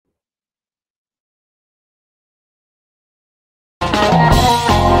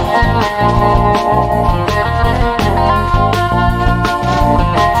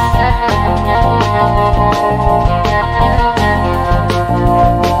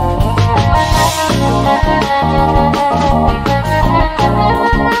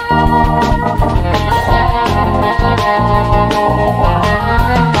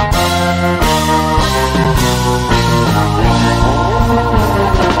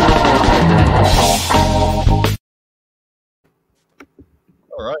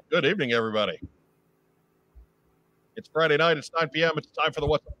Good evening, everybody. It's Friday night. It's 9 p.m. It's time for the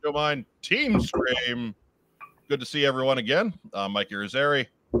What's Up Joe Mind Team Stream. Good to see everyone again. I'm Mike Irizarry.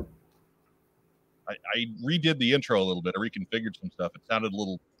 I redid the intro a little bit. I reconfigured some stuff. It sounded a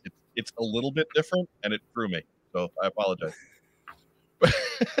little. It's a little bit different, and it threw me. So I apologize.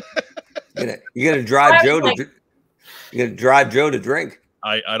 You're gonna drive Joe to. You're gonna drive Joe to drink.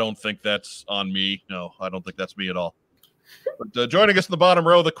 I don't think that's on me. No, I don't think that's me at all. But joining us in the bottom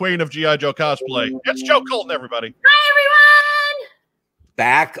row, the queen of G.I. Joe cosplay. It's Joe Colton, everybody. Hi, everyone.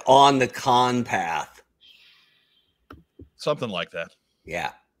 Back on the con path. Something like that.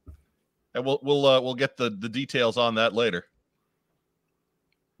 Yeah. And we'll get the details on that later.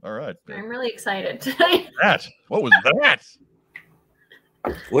 All right. I'm really excited tonight. What was that?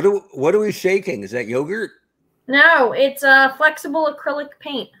 What are we shaking? Is that yogurt? No, it's flexible acrylic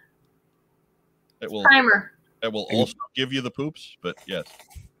paint. Primer. It will also give you the poops, but yes.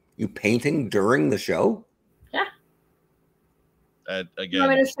 You painting during the show? Yeah. Again. You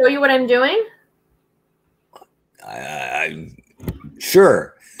want me to show you what I'm doing?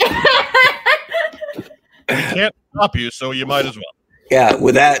 Sure. We can't stop you, so you might as well. Yeah,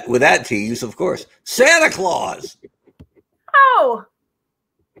 with that tease, of course. Santa Claus. Oh.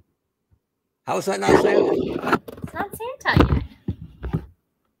 How is that not Santa? It's not Santa yet.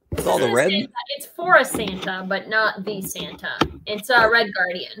 With all the red? Santa. It's for a Santa, but not the Santa. It's Red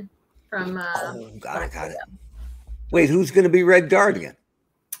Guardian from. Got it. Wait, who's going to be Red Guardian?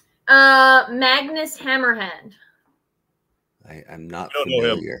 Magnus Hammerhead. I'm not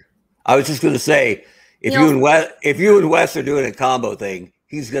familiar. I was just going to say, if you and Wes are doing a combo thing,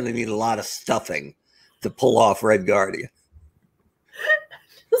 he's going to need a lot of stuffing to pull off Red Guardian.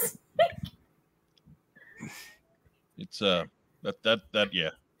 It's that yeah.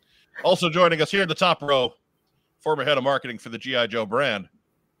 Also joining us here in the top row, former head of marketing for the G.I. Joe brand,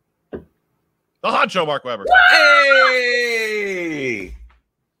 the Honcho Mark Weber. Hey,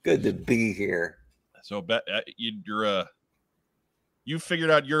 good to be here. So you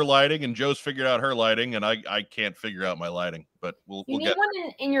figured out your lighting, and Joe's figured out her lighting, and I can't figure out my lighting, but we'll need get one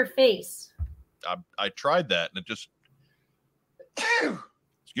in your face. I tried that, and it just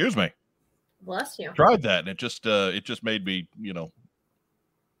excuse me. Bless you. Tried that, and it just made me,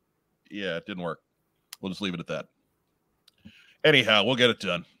 yeah, it didn't work. We'll just leave it at that. Anyhow, we'll get it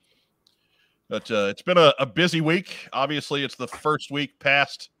done. But it's been a busy week. Obviously, it's the first week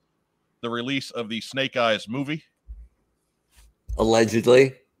past the release of the Snake Eyes movie.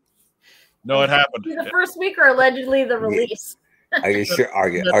 Allegedly. No, it happened. The first week, or allegedly the release. Are you sure?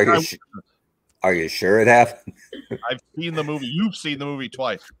 Are you sure it happened? I've seen the movie. You've seen the movie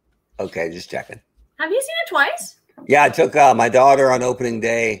twice. Okay, just checking. Have you seen it twice? Yeah, I took my daughter on opening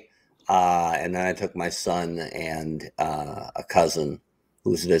day, and then I took my son and a cousin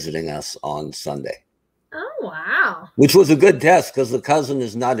who's visiting us on Sunday. Oh, wow. Which was a good test because the cousin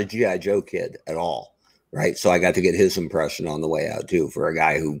is not a G.I. Joe kid at all, right? So I got to get his impression on the way out, too, for a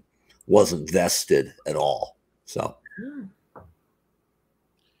guy who wasn't vested at all. So.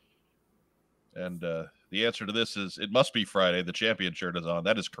 And the answer to this is it must be Friday. The champion shirt is on.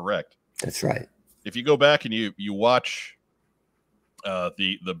 That is correct. That's right. If you go back and you watch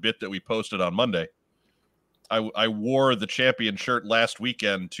the bit that we posted on Monday, I wore the champion shirt last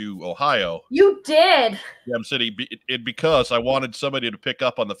weekend to Ohio. You did. Gem City, because I wanted somebody to pick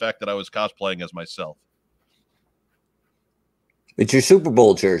up on the fact that I was cosplaying as myself. It's your Super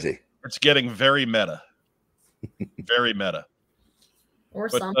Bowl jersey. It's getting very meta. Very meta. Or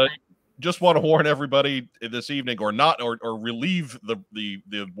something. Just want to warn everybody this evening, or relieve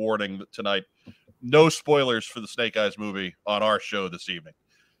the warning tonight. No spoilers for the Snake Eyes movie on our show this evening.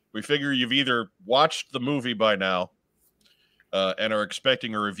 We figure you've either watched the movie by now and are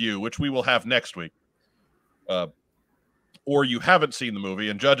expecting a review, which we will have next week, or you haven't seen the movie,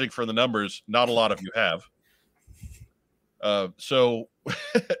 and judging from the numbers, not a lot of you have. So,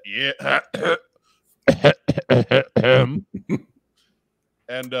 yeah.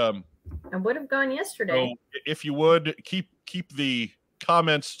 And I would have gone yesterday. So if you would keep the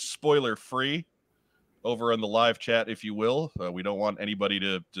comments spoiler free over in the live chat, if you will. We don't want anybody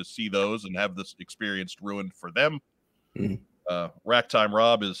to see those and have this experience ruined for them. Mm-hmm. Rack Time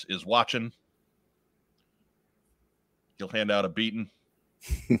Rob is watching. He'll hand out a beating.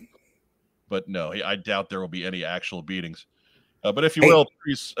 But no, I doubt there will be any actual beatings. But if you will,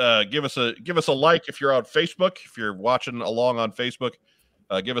 please give us a like if you're on Facebook. If you're watching along on Facebook,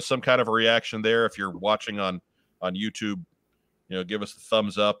 give us some kind of a reaction there. If you're watching on YouTube, give us a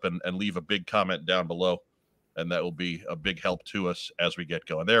thumbs up and leave a big comment down below, and that will be a big help to us as we get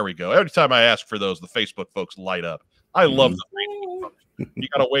going. There we go. Every time I ask for those, the Facebook folks light up. I love the Facebook folks. You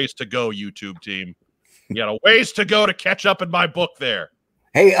got a ways to go, YouTube team. You got a ways to go to catch up in my book there.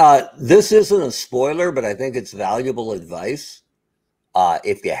 Hey, this isn't a spoiler, but I think it's valuable advice.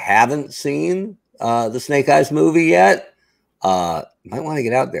 If you haven't seen the Snake Eyes movie yet, might want to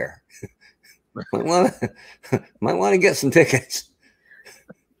get out there. might want to get some tickets.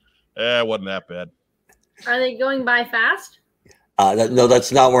 It wasn't that bad. Are they going by fast? No,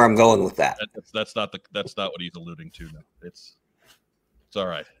 that's not where I'm going with that. That's not what he's alluding to. No, it's all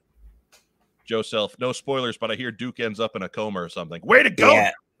right. Joe Self, no spoilers, but I hear Duke ends up in a coma or something. Way to go,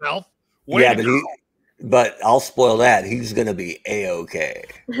 Self. But I'll spoil that. He's going to be A-okay.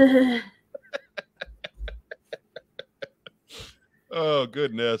 Oh,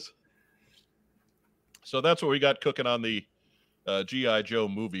 goodness. So that's what we got cooking on the G.I. Joe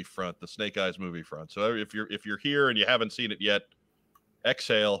movie front, the Snake Eyes movie front. So if you're here and you haven't seen it yet,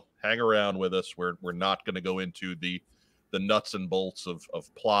 exhale, hang around with us. We're not going to go into the nuts and bolts of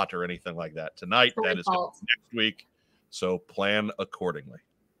plot or anything like that tonight. That is next week. So plan accordingly.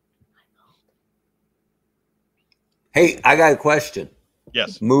 Hey, I got a question.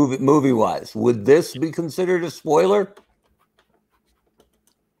 Yes. Movie wise, would this be considered a spoiler?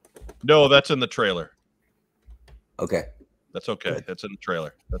 No, that's in the trailer. Okay. That's okay. Good. That's in the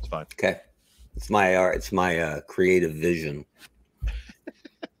trailer. That's fine. Okay. It's my creative vision.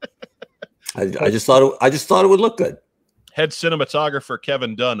 I just thought it would look good. Head cinematographer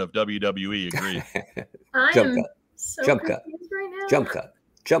Kevin Dunn of WWE agreed. Jump cut. So Jump cut. Right now. Jump cut.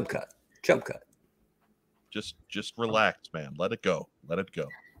 Jump cut. Jump cut. Just relax, man. Let it go. Let it go.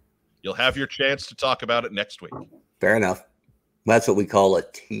 You'll have your chance to talk about it next week. Fair enough. That's what we call a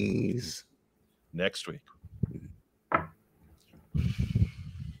tease. Next week.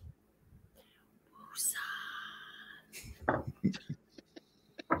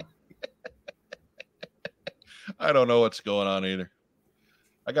 I don't know what's going on either.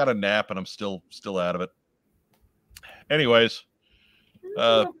 I got a nap and I'm still out of it. Anyways,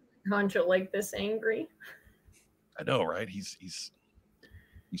 Honcho like this angry. I know, right? He's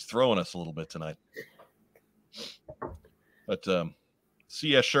throwing us a little bit tonight. But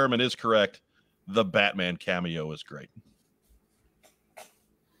C.S. Sherman is correct. The Batman cameo is great.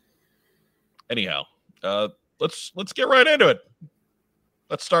 Anyhow, let's get right into it.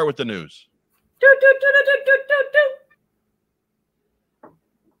 Let's start with the news.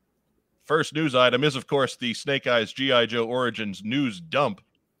 First news item is, of course, the Snake Eyes G.I. Joe Origins news dump.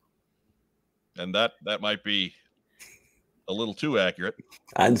 And that might be a little too accurate.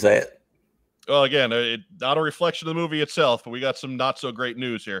 I'd say it. Well, again, not a reflection of the movie itself, but we got some not so great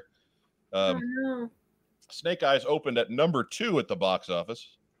news here. Snake Eyes opened at number 2 at the box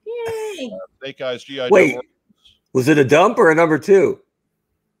office. Yay! Snake Eyes G.I. Wait, Joe. Was it a dump or a number 2?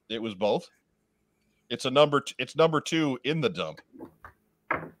 It was both. It's number 2 in the dump.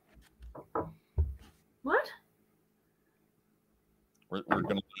 What? We're going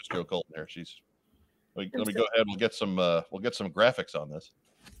to lose Joe Colton here. Let me go ahead. We'll get some graphics on this.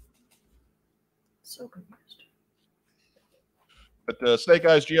 So confused. But Snake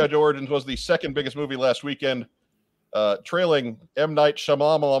Eyes G.I. Joe Origins was the second biggest movie last weekend, trailing M. Night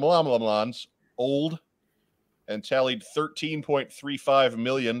Shyamalan's Old, and tallied $13.35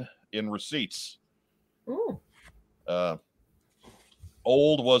 million in receipts. Ooh.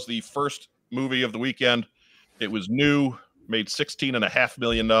 Old was the first movie of the weekend. It was new, made $16.5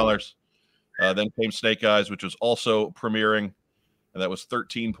 million. Then came Snake Eyes, which was also premiering, and that was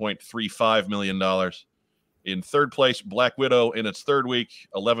 $13.35 million. In third place, Black Widow in its third week,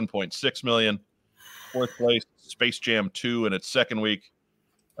 $11.6 million. Fourth place, Space Jam 2 in its second week,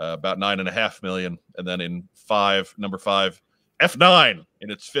 about $9.5 million. And then in number 5, F9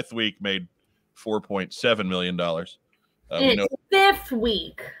 in its fifth week made $4.7 million. Fifth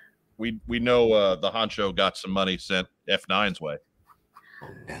week. We know the honcho got some money sent F9's way.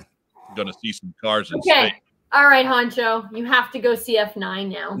 Going to see some cars in space. All right, honcho, you have to go see F9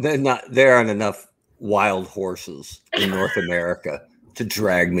 now. There aren't enough wild horses in North America to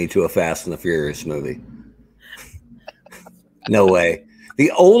drag me to a Fast and the Furious movie. No way.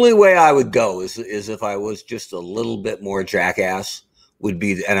 The only way I would go is if I was just a little bit more jackass,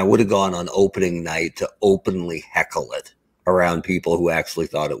 and I would have gone on opening night to openly heckle it around people who actually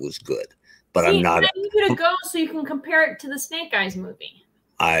thought it was good. But See, I'm not. I need you to go so you can compare it to the Snake Eyes movie.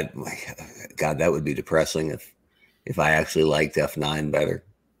 God, that would be depressing if I actually liked F9 better.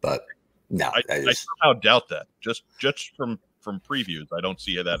 But no, I somehow doubt that. Just from previews, I don't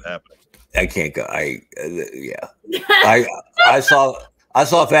see that happening. I can't go. I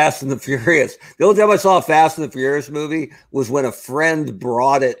saw Fast and the Furious. The only time I saw a Fast and the Furious movie was when a friend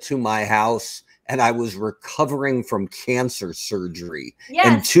brought it to my house, and I was recovering from cancer surgery. Yes,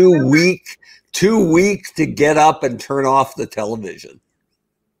 and too weak to get up and turn off the television.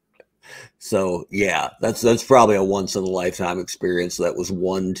 So yeah, that's probably a once in a lifetime experience. That was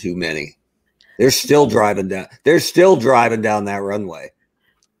one too many. They're still driving down that runway.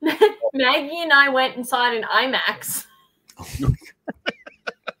 Maggie and I went and saw it in IMAX.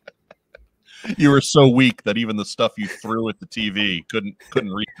 You were so weak that even the stuff you threw at the TV couldn't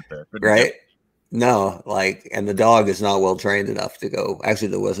reach it there. Right? No, and the dog is not well trained enough to go. Actually,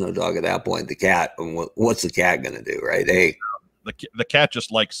 there was no dog at that point. The cat. What's the cat going to do, right? Hey, the cat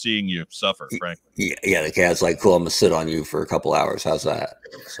just likes seeing you suffer, frankly. Yeah, the cat's like, cool, I'm gonna sit on you for a couple hours. How's that?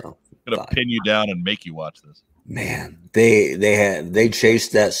 So I'm gonna pin you down and make you watch this. Man, they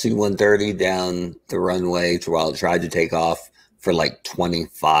chased that C-130 down the runway while it tried to take off for like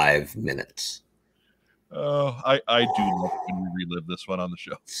 25 minutes. Oh, I do love when we relive this one on the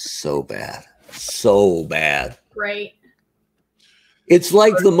show. So bad. Right. It's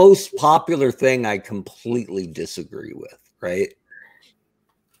like the most popular thing I completely disagree with. Right?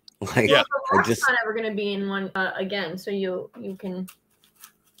 Like, yeah, I'm not ever going to be in one again, so you can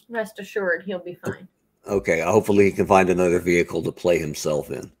rest assured he'll be fine. Okay, hopefully he can find another vehicle to play himself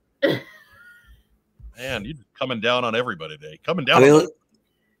in. Man, you're coming down on everybody today. Coming down. I mean,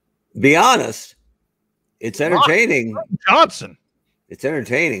 be honest, it's entertaining. Johnson. It's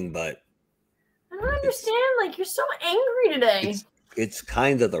entertaining, but I don't understand. Like, you're so angry today. It's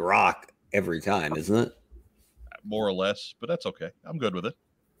kind of The Rock every time, isn't it? More or less, but that's okay. I'm good with it.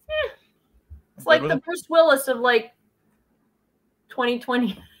 Yeah. It's like the Bruce Willis of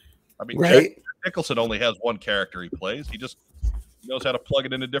 2020. I mean, right? Jack Nicholson only has one character he plays. He just knows how to plug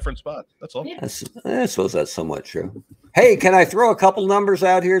it into different spots. That's all. Yeah. I suppose that's somewhat true. Hey, can I throw a couple numbers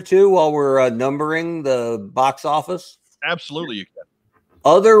out here too while we're numbering the box office? Absolutely, you can.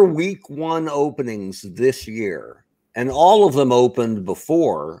 Other week one openings this year, and all of them opened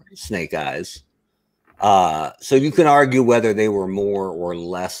before Snake Eyes. So you can argue whether they were more or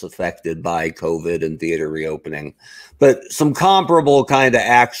less affected by COVID and theater reopening, but some comparable kind of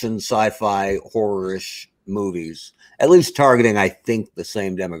action, sci-fi, horror-ish movies, at least targeting, I think, the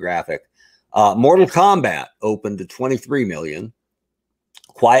same demographic. Mortal Kombat opened to 23 million,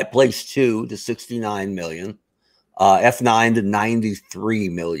 Quiet Place 2 to 69 million, F9 to 93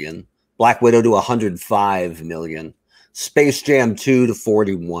 million, Black Widow to 105 million, Space Jam 2 to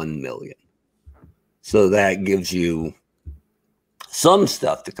 41 million. So that gives you some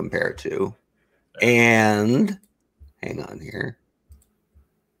stuff to compare to. And hang on here.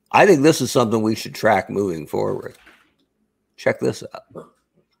 I think this is something we should track moving forward. Check this out.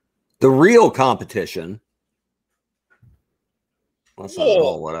 The real competition. That's not at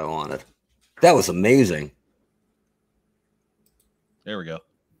all what I wanted. That was amazing. There we go.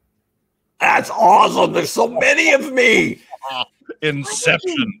 That's awesome. There's so many of me.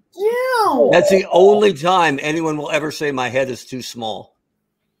 Inception. That's the only time anyone will ever say my head is too small.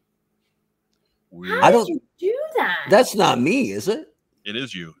 How did you do that? That's not me, is it? It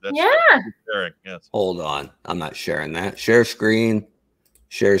is you. That's sharing. Yes. Hold on. I'm not sharing that. Share screen.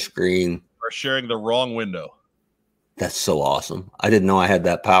 Share screen. We're sharing the wrong window. That's so awesome. I didn't know I had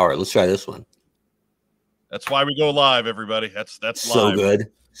that power. Let's try this one. That's why we go live, everybody. That's so live.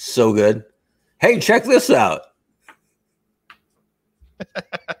 Good. So good. Hey, check this out.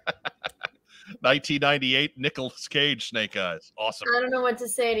 1998 Nicolas Cage Snake Eyes. Awesome. I don't know what to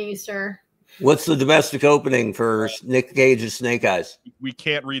say to you, sir. What's the domestic opening for Nick Cage's Snake Eyes? We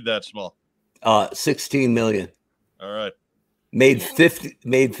can't read that small. 16 million. All right. Made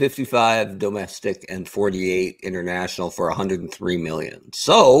 55 domestic and 48 international for 103 million.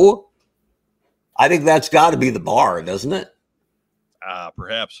 So I think that's got to be the bar, doesn't it?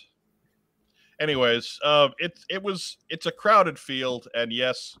 Perhaps. Anyways, it's a crowded field, and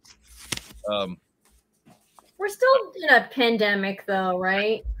yes, we're still in a pandemic, though,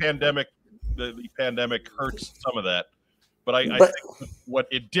 right? The pandemic hurts some of that, but I think what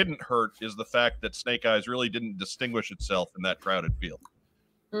it didn't hurt is the fact that Snake Eyes really didn't distinguish itself in that crowded field.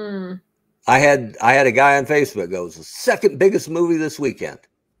 Mm. I had a guy on Facebook go, "It's the second biggest movie this weekend,"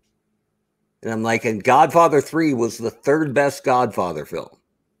 and I'm like, "And Godfather 3 was the third best Godfather film."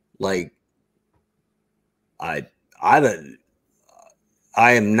 Like, I I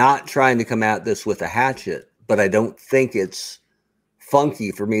am not trying to come at this with a hatchet, but I don't think it's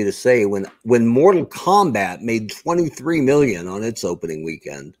funky for me to say when Mortal Kombat made 23 million on its opening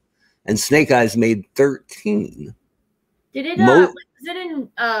weekend and Snake Eyes made 13. Did it was it in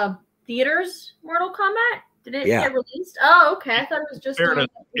theaters, Mortal Kombat? Did it get released? Oh, okay. I thought it was just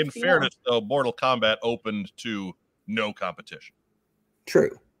in fairness, though, Mortal Kombat opened to no competition.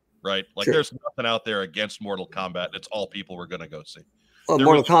 True. Right? Like there's nothing out there against Mortal Kombat. It's all people were going to go see. Well,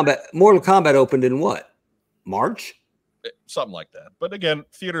 Mortal Kombat opened in what? March? Something like that. But again,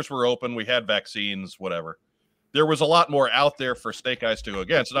 theaters were open. We had vaccines, whatever. There was a lot more out there for Snake Eyes to go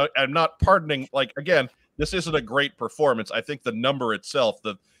against. And I'm not pardoning, like, again, this isn't a great performance. I think the number itself,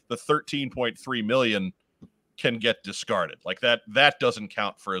 the 13.3 million can get discarded. Like that doesn't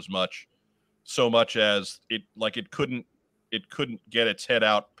count for as much, so much as it couldn't get its head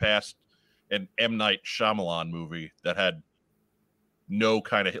out past an M. Night Shyamalan movie that had no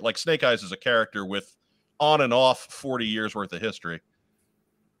kind of hit. Like Snake Eyes is a character with on and off 40 years worth of history.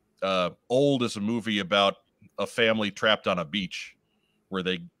 Old is a movie about a family trapped on a beach where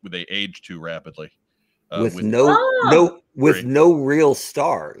they age too rapidly. With no real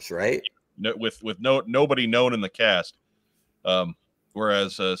stars, right? With nobody known in the cast.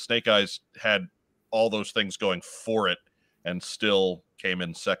 Whereas Snake Eyes had all those things going for it and still came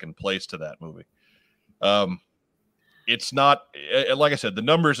in second place to that movie. It's not, like I said, the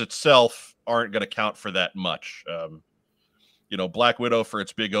numbers itself aren't going to count for that much. Black Widow for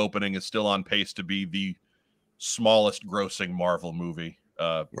its big opening is still on pace to be the smallest grossing Marvel movie.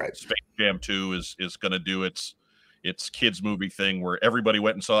 Right. Space Jam 2 is going to do its kids movie thing where everybody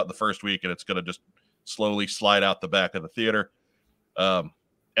went and saw it the first week and it's going to just slowly slide out the back of the theater.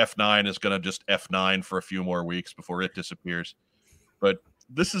 F9 is going to just F9 for a few more weeks before it disappears. But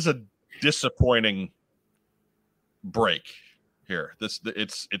this is a disappointing break here.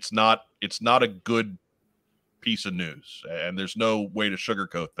 It's not a good piece of news, and there's no way to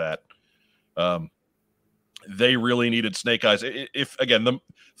sugarcoat that. They really needed Snake Eyes. If again,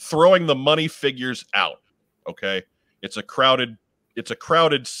 throwing the money figures out, okay, it's a crowded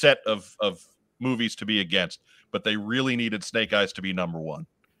set of movies to be against, but they really needed Snake Eyes to be number one.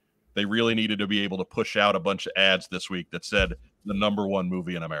 They really needed to be able to push out a bunch of ads this week that said the number one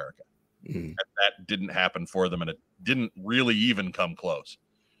movie in America. And that didn't happen for them, and it didn't really even come close.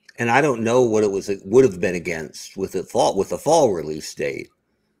 And I don't know what it would have been against with the fall release date,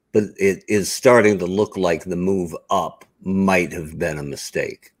 but it is starting to look like the move up might have been a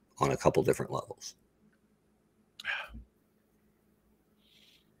mistake on a couple different levels.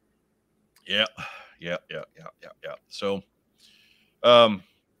 Yeah. So,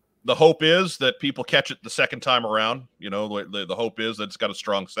 the hope is that people catch it the second time around. The hope is that it's got a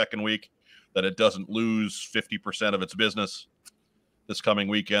strong second week, that it doesn't lose 50% of its business this coming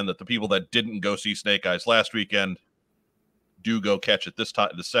weekend, that the people that didn't go see Snake Eyes last weekend do go catch it this time,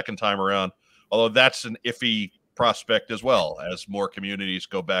 the second time around. Although that's an iffy prospect as well, as more communities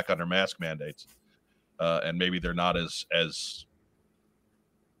go back under mask mandates. And maybe they're not as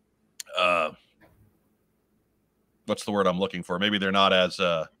what's the word I'm looking for? Maybe they're not as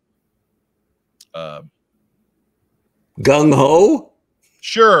gung-ho?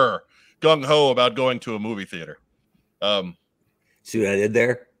 Sure. Gung-ho about going to a movie theater. See what I did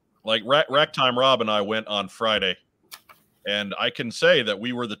there? Like Rack Time Rob and I went on Friday, and I can say that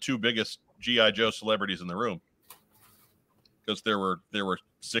we were the two biggest G.I. Joe celebrities in the room, because there were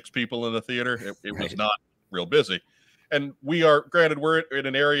 6 people in the theater. It was not real busy. And we're in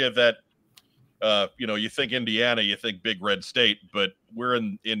an area that, you think Indiana, you think big red state, but we're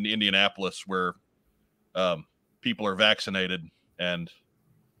in Indianapolis where people are vaccinated and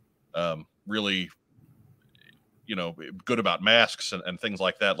really, good about masks and things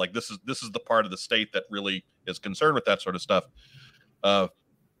like that. Like this is the part of the state that really is concerned with that sort of stuff.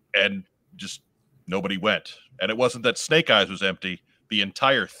 And just nobody went. And it wasn't that Snake Eyes was empty. The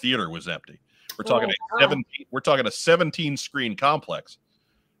entire theater was empty. We're talking a 17 screen complex,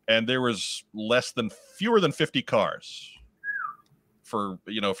 and there was fewer than 50 cars for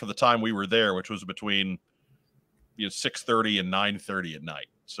the time we were there, which was between 6:30 and 9:30 at night.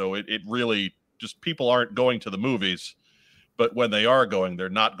 So it really just, people aren't going to the movies, but when they are going, they're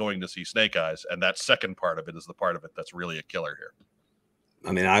not going to see Snake Eyes, and that second part of it is the part of it that's really a killer here.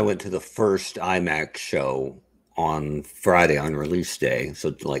 I mean, I went to the first IMAX show on Friday on release day,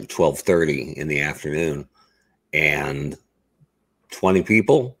 so like 12:30 in the afternoon, and 20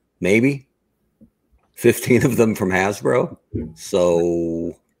 people, maybe 15 of them from Hasbro.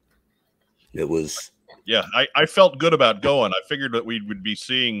 So it was. Yeah, I felt good about going. I figured that we would be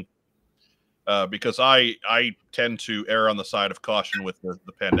seeing because I tend to err on the side of caution with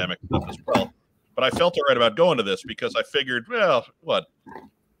the pandemic stuff as well. But I felt all right about going to this because I figured, well,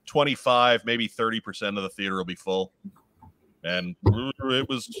 25, maybe 30% of the theater will be full, and it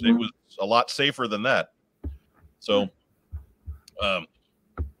was a lot safer than that. So,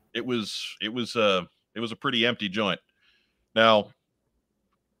 it was a pretty empty joint. Now,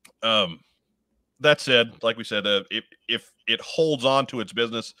 that said, like we said, if it holds on to its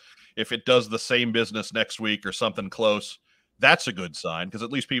business, if it does the same business next week or something close, that's a good sign, because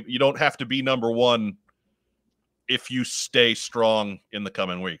at least you don't have to be number one if you stay strong in the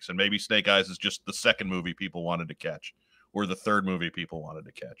coming weeks. And maybe Snake Eyes is just the second movie people wanted to catch, or the third movie people wanted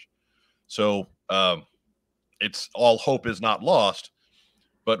to catch. So it's all hope is not lost,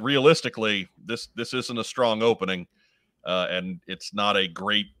 but realistically, this isn't a strong opening, and it's not a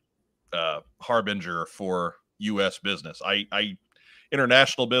great harbinger for U.S. business.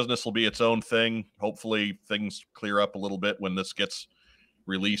 International business will be its own thing. Hopefully things clear up a little bit when this gets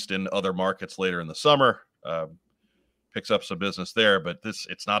released in other markets later in the summer. Picks up some business there, but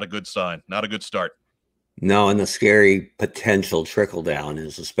it's not a good sign, not a good start. No, and the scary potential trickle down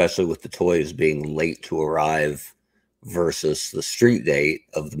is, especially with the toys being late to arrive versus the street date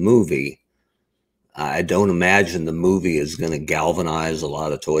of the movie, I don't imagine the movie is going to galvanize a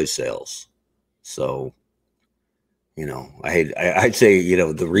lot of toy sales. So, I'd say,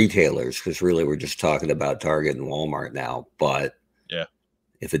 the retailers, because really we're just talking about Target and Walmart now. But yeah,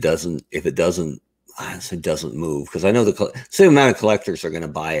 if it doesn't move, because I know the same amount of collectors are going to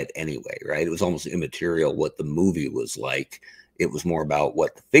buy it anyway, right? It was almost immaterial what the movie was like. It was more about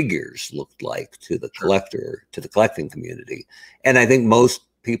what the figures looked like to the collector, to the collecting community. And I think most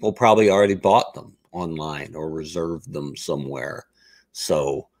people probably already bought them online or reserved them somewhere.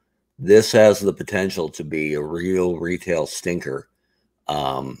 So this has the potential to be a real retail stinker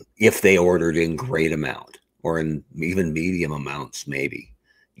if they ordered in great amount, or in even medium amounts, maybe,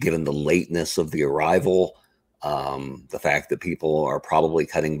 given the lateness of the arrival, the fact that people are probably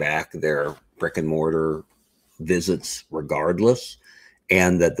cutting back their brick and mortar visits regardless,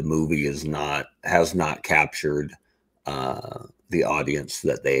 and that the movie has not captured the audience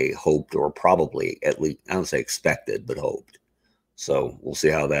that they hoped, or probably, at least, I don't say expected, but hoped. So we'll see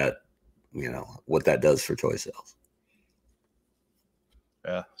how that, what that does for toy sales.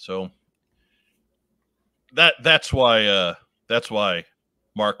 Yeah. So that's why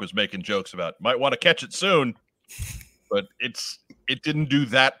Mark was making jokes about might want to catch it soon, but it didn't do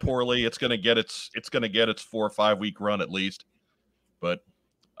that poorly. It's going to get its 4 or 5 week run at least. But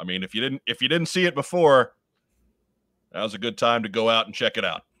I mean, if you didn't see it before, that was a good time to go out and check it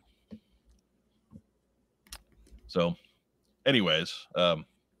out. So, anyways,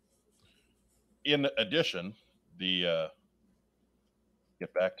 in addition, get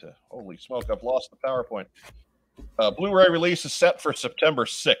back to, holy smoke, I've lost the PowerPoint. Blu-ray release is set for September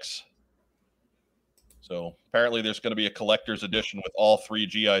 6th. So apparently there's going to be a collector's edition with all 3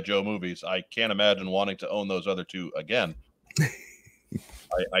 G.I. Joe movies. I can't imagine wanting to own those other 2 again.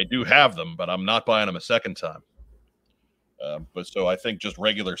 I do have them, but I'm not buying them a second time. But so I think just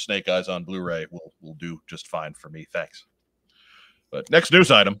regular Snake Eyes on Blu-ray will do just fine for me. Thanks. But next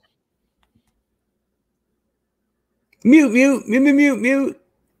news item. Mute.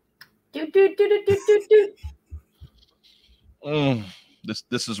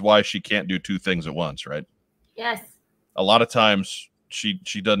 This is why she can't do 2 things at once, right? Yes. A lot of times she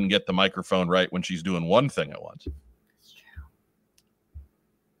doesn't get the microphone right when she's doing 1 thing at once. That's true.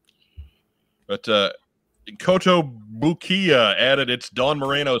 But Kotobukiya added its Don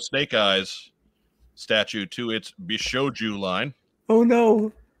Moreno Snake Eyes statue to its Bishoju line. Oh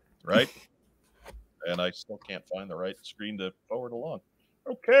no! Right, and I still can't find the right screen to forward along.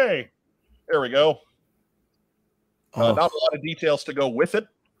 Okay, there we go. Not a lot of details to go with it.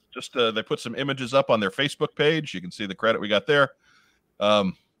 Just they put some images up on their Facebook page. You can see the credit we got there.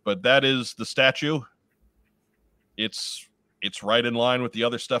 But that is the statue. It's right in line with the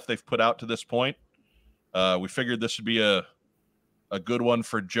other stuff they've put out to this point. We figured this would be a good one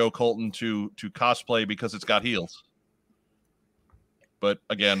for Joe Colton to cosplay because it's got heels. But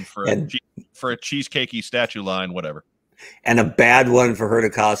again, for a cheesecakey statue line, whatever. And a bad one for her to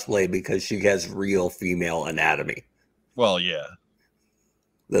cosplay because she has real female anatomy. Well, yeah.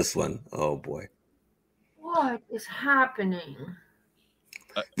 This one, oh boy. What is happening?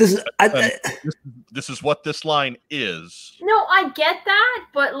 This is what this line is. No, I get that,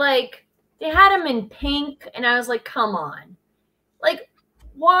 but like they had him in pink, and I was like, come on. Like,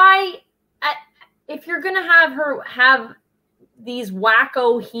 why? If you're going to have her have these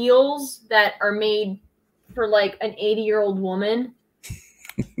wacko heels that are made for like an 80-year-old woman,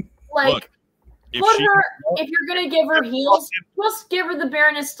 like, look, if Put she her, if you're gonna give her heels, just give her the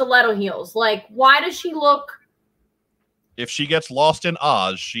Baroness Stiletto heels. Like, why does she look if she gets lost in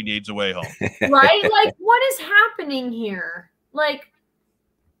Oz, she needs a way home. right? Like, what is happening here? Like,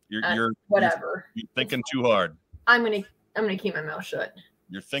 You're whatever. You're thinking too hard. I'm gonna keep my mouth shut.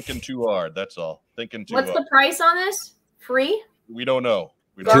 You're thinking too hard. That's all. Thinking too What's hard. the price on this? Free? We don't know.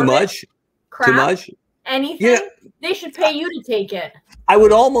 We Too don't know. much? Crap? Too much? Anything? Yeah. They should pay you to take it. I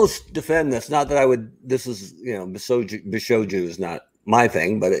would almost defend this. Not that I would. This is, Bishoju is not my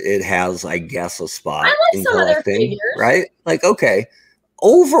thing, but it has, I guess, a spot I like in some of their collecting, figures. right? Like, okay,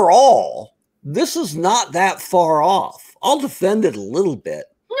 overall, this is not that far off. I'll defend it a little bit.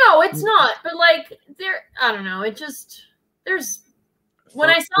 No, it's not. But like, I don't know. It just when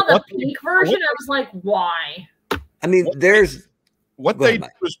I saw the pink version, I was like, why? I mean, what Go they ahead, do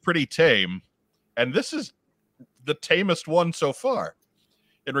Mike. is pretty tame, and this is the tamest one so far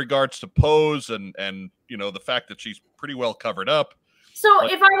in regards to pose and the fact that she's pretty well covered up. So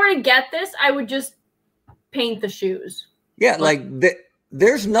if I were to get this, I would just paint the shoes. Yeah,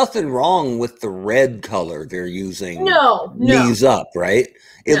 there's nothing wrong with the red color they're using. No. Knees up, right?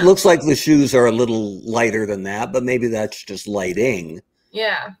 It No. looks like the shoes are a little lighter than that, but maybe that's just lighting.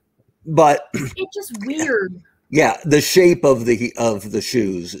 Yeah. But It's just weird. yeah, the shape of the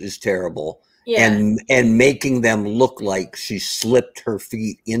shoes is terrible. Yeah. And making them look like she slipped her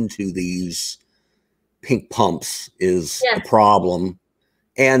feet into these pink pumps is a problem.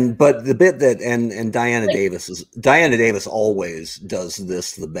 But the bit that and Diana Davis always does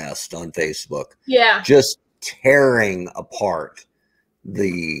this the best on Facebook. Yeah. Just tearing apart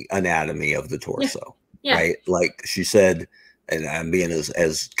the anatomy of the torso. Yeah. Right? Like she said, and I'm being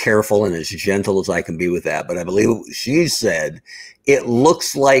as careful and as gentle as I can be with that, but I believe she said it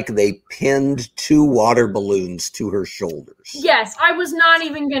looks like they pinned 2 water balloons to her shoulders. Yes, I was not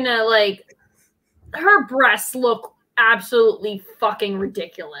even gonna her breasts look absolutely fucking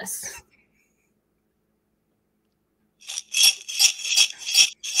ridiculous.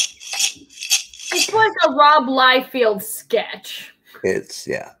 It's like a Rob Liefeld sketch. It's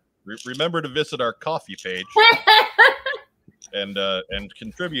Remember to visit our coffee page and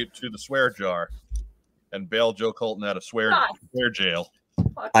contribute to the swear jar and bail Joe Colton out of swear jail.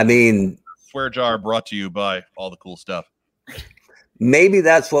 I mean, Swear jar brought to you by All the Cool Stuff. maybe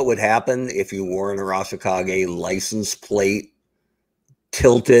that's what would happen if you wore an Arashikage license plate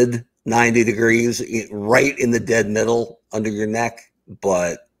tilted 90 degrees right in the dead middle under your neck,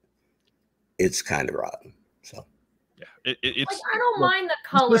 but it's kind of rotten. So yeah, it's. I don't mind the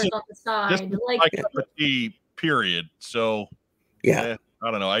colors on the side. This is cup of tea, period. So yeah,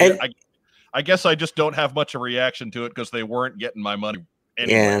 I don't know. I guess I just don't have much of a reaction to it because they weren't getting my money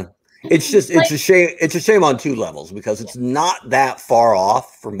anyway. Yeah. It's just it's a shame. It's a shame on 2 levels because it's not that far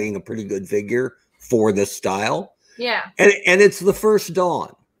off from being a pretty good figure for this style. Yeah. And it's the first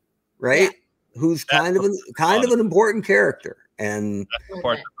Dawn, right? Yeah. Who's kind of an important character. And that's the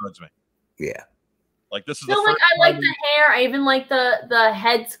part that bugs me. Yeah. Like this is I like the hair. I even like the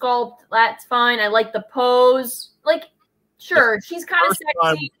head sculpt. That's fine. I like the pose. Like, sure, she's kind of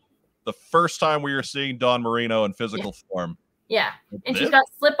sexy. The first time we were seeing Dawn Marino in physical form. Yeah. And she's got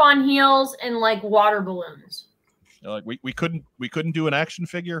slip-on heels and like water balloons. Like we couldn't do an action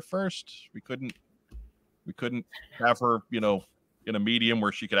figure first. We couldn't have her, in a medium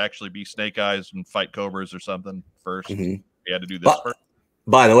where she could actually be Snake Eyes and fight cobras or something first. Mm-hmm. We had to do this first.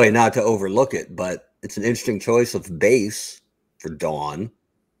 By the way, not to overlook it, but it's an interesting choice of base for Dawn.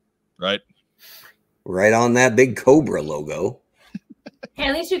 Right. Right on that big Cobra logo. Hey,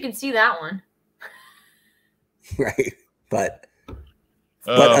 at least you can see that one. Right. But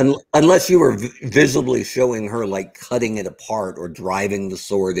unless you were visibly showing her like cutting it apart or driving the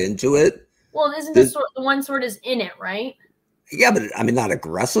sword into it. Well, isn't the one sword is in it, right? Yeah, but I mean, not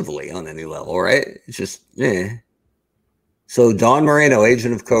aggressively on any level, right? It's just, So Dawn Moreno,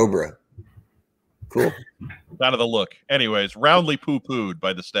 Agent of Cobra. Cool. Kind of the look. Anyways, roundly poo-pooed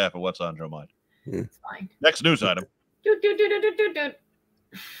by the staff of What's on Joe Mind. It's fine. Next news item.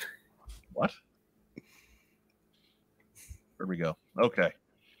 What? Where'd we go? Okay.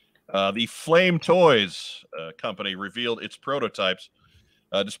 The Flame Toys company revealed its prototypes.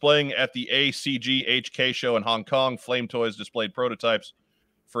 Displaying at the ACG HK show in Hong Kong, Flame Toys displayed prototypes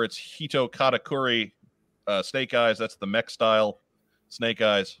for its Hito Katakuri Snake Eyes. That's the mech style Snake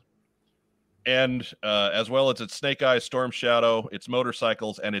Eyes. And as well as its Snake Eyes Storm Shadow, its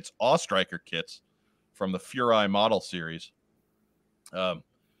motorcycles, and its Awe Striker kits from the Furai model series.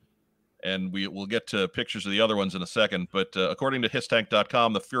 And we'll get to pictures of the other ones in a second. But according to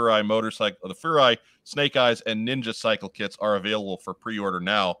Histank.com, the Furai Snake Eyes, and Ninja Cycle kits are available for pre-order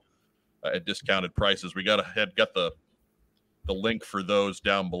now. at discounted prices. We got the link for those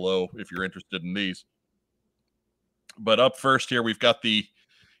down below if you're interested in these. But up first here, we've got the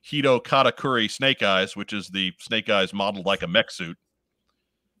Hito Katakuri Snake Eyes, which is the Snake Eyes modeled like a mech suit.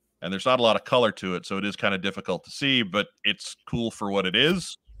 And there's not a lot of color to it, so it is kind of difficult to see, but it's cool for what it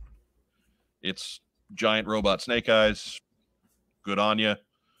is. It's giant robot Snake Eyes. Good on you.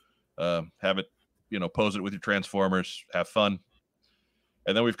 Have it, pose it with your Transformers. Have fun.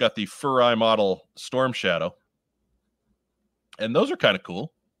 And then we've got the Furai model Storm Shadow. And those are kind of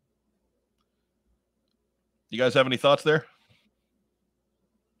cool. You guys have any thoughts there?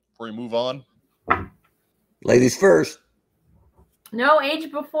 Before we move on? Ladies first. No, age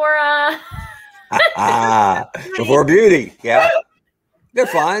before before beauty. Yeah. They're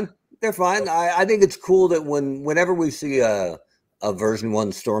fine. They're fine. I think it's cool that whenever we see a version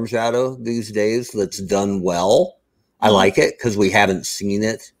 1 Storm Shadow these days that's done well, I like it because we haven't seen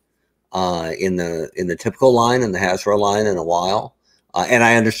it in the typical line, in the Hasbro line, in a while. And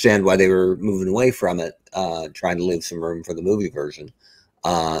I understand why they were moving away from it, trying to leave some room for the movie version.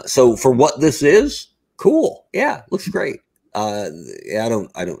 So for what this is, cool. Yeah, looks great. I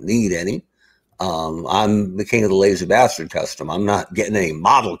don't need any. I'm the king of the lazy bastard custom. I'm not getting any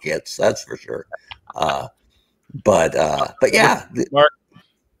model kits, that's for sure. But yeah,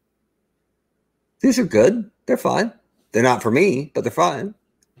 these are good. They're fine. They're not for me, but they're fine.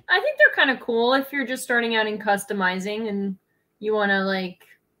 I think they're kind of cool if you're just starting out in customizing and you want to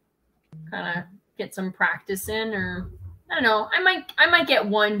kind of get some practice in, or I don't know. I might get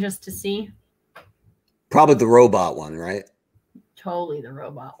one just to see. Probably the robot one, right? Totally the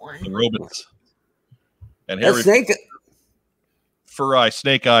robot one. The robots. And here we Snake Furai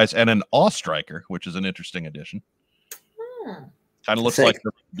Snake Eyes and an Awe Striker, which is an interesting addition. Kind of looks like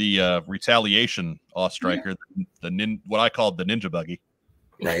the Retaliation Awe Striker, what I called the Ninja Buggy.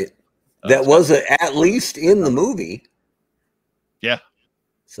 Right. That was at least in the movie. Yeah.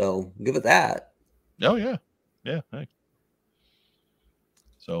 So give it that. Oh yeah. Yeah. Hey.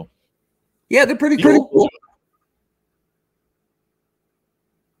 So. Yeah, they're pretty cool.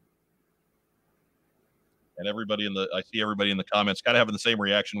 And I see everybody in the comments kind of having the same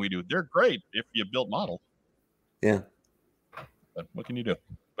reaction we do. They're great if you built model. Yeah. But what can you do?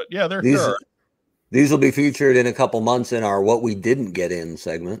 But yeah, these will be featured in a couple months in our What We Didn't Get In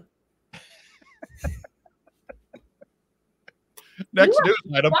segment. Next news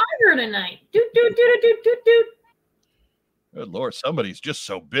item. Fire tonight. Doot. Good Lord, somebody's just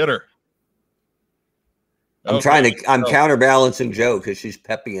so bitter. I'm counterbalancing Joe because she's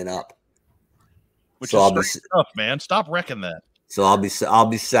peppying up. Which is tough, man. Stop wrecking that. So I'll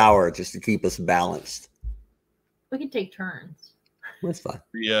be sour just to keep us balanced. We can take turns. That's fine.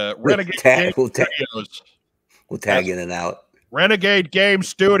 The Renegade Studios. We'll tag in and out. Renegade Game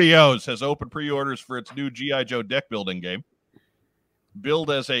Studios has opened pre-orders for its new G.I. Joe deck building game. Billed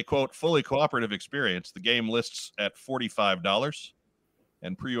as a, quote, fully cooperative experience, the game lists at $45,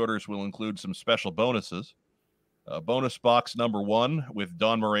 and pre-orders will include some special bonuses. Bonus box number 1 with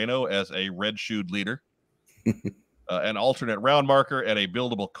Don Moreno as a red-shoed leader, an alternate round marker, and a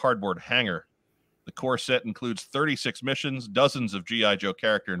buildable cardboard hanger. The core set includes 36 missions, dozens of G.I. Joe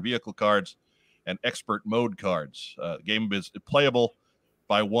character and vehicle cards, and expert mode cards. The game is playable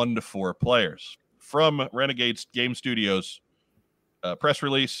by 1 to 4 players. From Renegade Game Studios press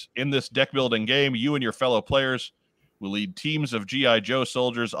release, in this deck building game, you and your fellow players will lead teams of G.I. Joe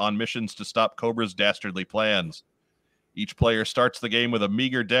soldiers on missions to stop Cobra's dastardly plans. Each player starts the game with a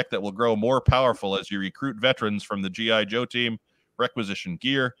meager deck that will grow more powerful as you recruit veterans from the G.I. Joe team, requisition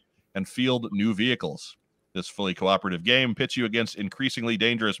gear, and field new vehicles. This fully cooperative game pits you against increasingly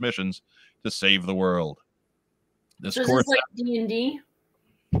dangerous missions to save the world. This is like D&D?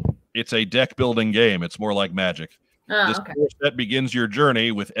 It's a deck building game. It's more like Magic. This core set begins your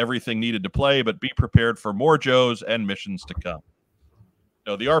journey with everything needed to play, but be prepared for more Joes and missions to come.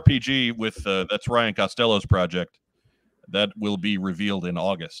 No, the RPG with that's Ryan Costello's project. That will be revealed in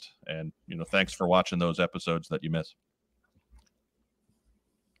August. And, thanks for watching those episodes that you miss.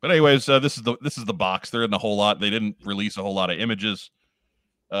 But anyways, this is the box. There isn't a whole lot. They didn't release a whole lot of images.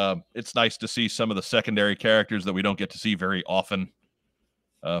 It's nice to see some of the secondary characters that we don't get to see very often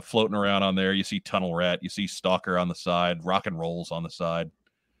floating around on there. You see Tunnel Rat. You see Stalker on the side. Rock and Rolls on the side.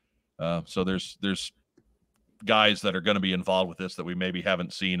 So there's guys that are going to be involved with this that we maybe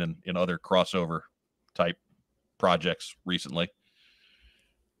haven't seen in other crossover type projects recently.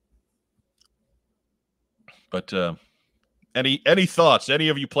 But any thoughts? Any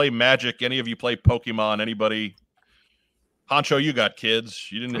of you play Magic? Any of you play Pokemon? Anybody? Honcho, you got kids.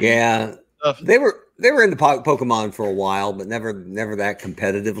 You didn't? Yeah, stuff. They were into Pokemon for a while, but never that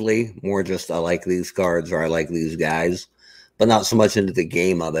competitively. More just I like these cards or I like these guys, but not so much into the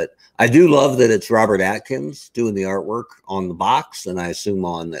game of it. I do love that it's Robert Atkins doing the artwork on the box, and I assume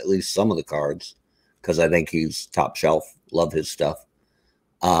on at least some of the cards because I think he's top shelf. Love his stuff.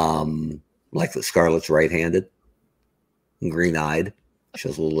 Like the Scarlet's right-handed and green-eyed.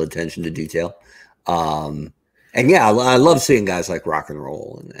 Shows a little attention to detail. And yeah, I love seeing guys like Rock and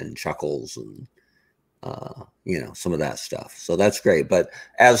Roll and Chuckles and some of that stuff. So that's great. But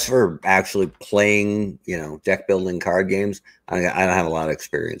as for actually playing, deck building card games, I don't have a lot of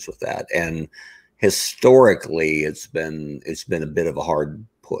experience with that. And historically, it's been a bit of a hard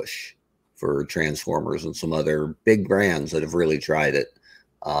push for Transformers and some other big brands that have really tried it.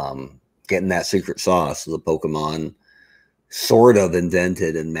 Getting that secret sauce, the Pokemon sort of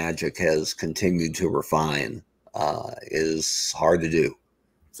invented and Magic has continued to refine, is hard to do.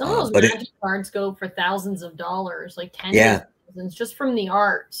 Some of those Magic cards go for thousands of dollars, like tens of thousands, just from the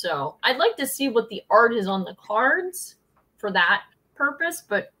art. So I'd like to see what the art is on the cards for that purpose,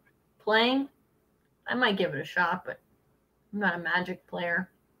 but playing, I might give it a shot, but I'm not a Magic player.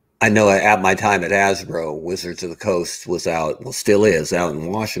 I know at my time at Hasbro, Wizards of the Coast was out, well, still is out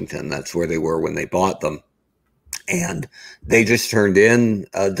in Washington. That's where they were when they bought them. And they just turned in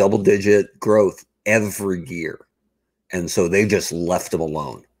a double-digit growth every year. And so they just left them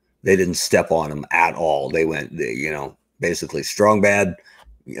alone. They didn't step on them at all. They went, basically strong bad,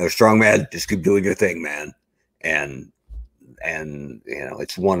 just keep doing your thing, man. And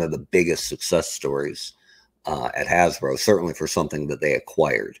it's one of the biggest success stories at Hasbro, certainly for something that they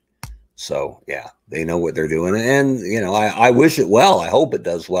acquired. So yeah, they know what they're doing. And, I wish it well. I hope it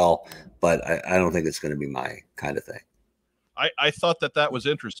does well, but I don't think it's going to be my kind of thing. I thought that was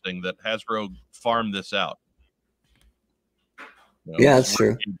interesting that Hasbro farmed this out. Yeah, that's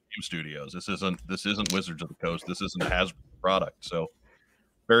true. Game Studios. This isn't Wizards of the Coast. This isn't a Hasbro product. So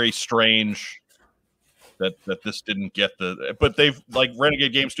very strange that this didn't get but they've, like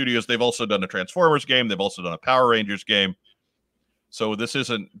Renegade Game Studios, they've also done a Transformers game. They've also done a Power Rangers game. So this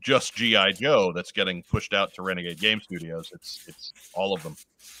isn't just G.I. Joe that's getting pushed out to Renegade Game Studios. It's all of them.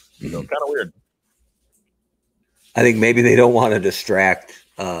 So kind of weird. I think maybe they don't want to distract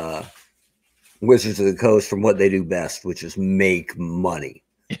Wizards of the Coast from what they do best, which is make money.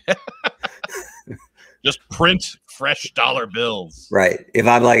 Just print fresh dollar bills. Right. If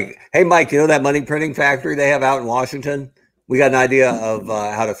I'm like, hey, Mike, that money printing factory they have out in Washington? We got an idea of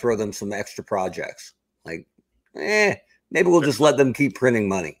how to throw them some extra projects. Like, maybe we'll just let them keep printing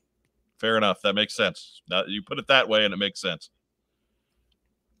money. Fair enough. That makes sense. Now, you put it that way, and it makes sense.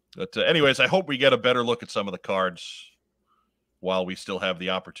 But anyways, I hope we get a better look at some of the cards while we still have the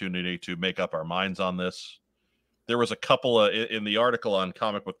opportunity to make up our minds on this. There was a couple in the article on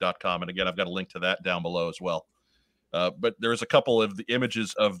comicbook.com, and again, I've got a link to that down below as well. But there was a couple of the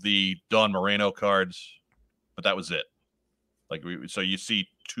images of the Don Moreno cards, but that was it. So you see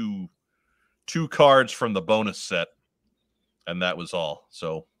two cards from the bonus set, and that was all.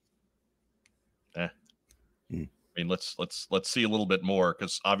 So, I mean, let's see a little bit more,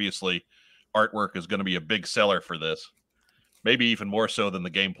 because obviously artwork is going to be a big seller for this. Maybe even more so than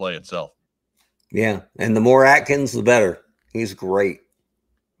the gameplay itself. Yeah, and the more Atkins, the better. He's great.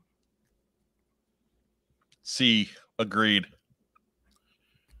 See, agreed.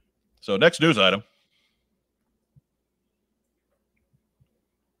 So next news item.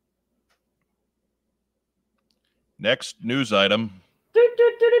 Next news item.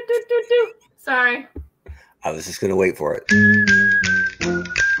 Sorry. I was just going to wait for it.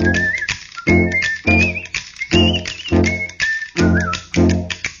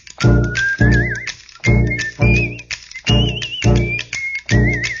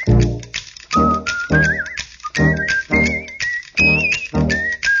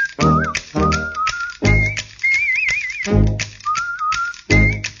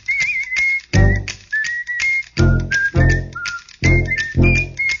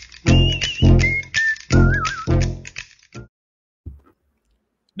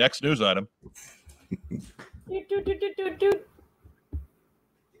 Next news item.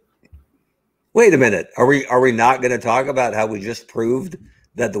 Wait a minute. Are we not going to talk about how we just proved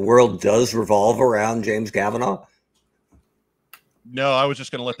that the world does revolve around James Kavanaugh? No, I was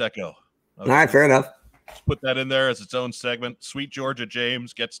just going to let that go. All right, fair enough. Just put that in there as its own segment. Sweet Georgia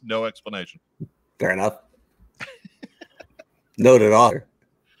James gets no explanation. Fair enough. Noted all.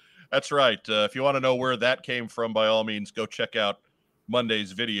 That's right. If you want to know where that came from, by all means, go check out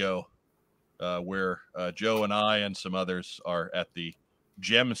Monday's video where Joe and I and some others are at the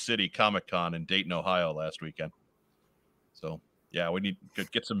Gem City Comic Con in Dayton, Ohio last weekend. So Yeah, we need to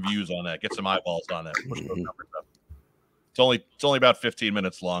get some views on that. Get some eyeballs on that. Push those numbers up. It's only about 15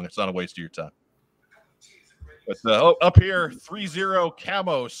 minutes long. It's not a waste of your time. But up here, 3-0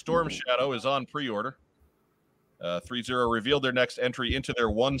 Camo Storm Shadow is on pre-order. 3-0 revealed their next entry into their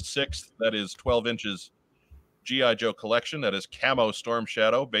 1/6, that is 12 inches, G.I. Joe collection. That is Camo Storm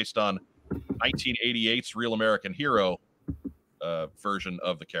Shadow, based on 1988's Real American Hero version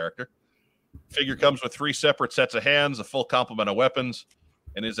of the character. Figure comes with 3 separate sets of hands, a full complement of weapons,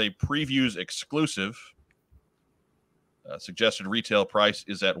 and is a previews exclusive. Suggested retail price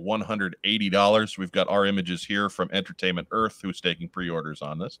is at $180. We've got our images here from Entertainment Earth, who's taking pre-orders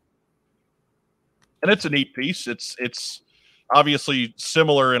on this. And it's a neat piece. It's obviously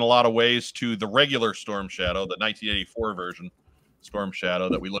similar in a lot of ways to the regular Storm Shadow, the 1984 version Storm Shadow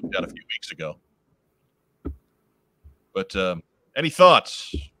that we looked at a few weeks ago. But any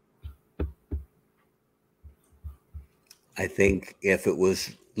thoughts? I think if it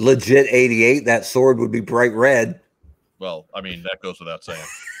was legit 88, that sword would be bright red. Well, I mean, that goes without saying.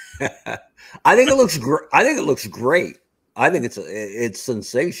 I think it looks great. I think it looks great. I think it's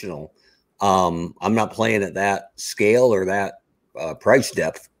sensational. I'm not playing at that scale or that price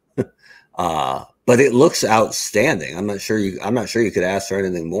depth, but it looks outstanding. I'm not sure you could ask for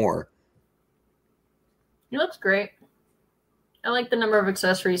anything more. It looks great. I like the number of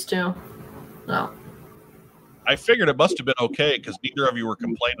accessories too. So I figured it must have been okay because neither of you were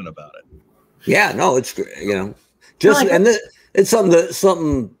complaining about it. Yeah, no, it's just it's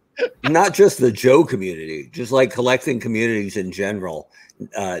something not just the Joe community, just like collecting communities in general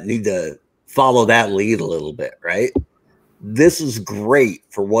need to follow that lead a little bit, right? This is great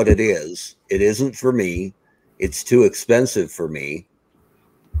for what it is. It isn't for me. It's too expensive for me.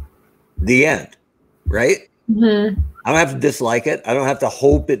 The end, right? Mm-hmm. I don't have to dislike it. I don't have to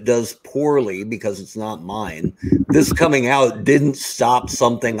hope it does poorly because it's not mine. This coming out didn't stop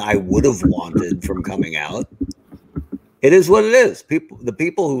something I would have wanted from coming out. It is what it is. The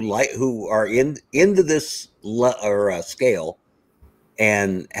people who are into this scale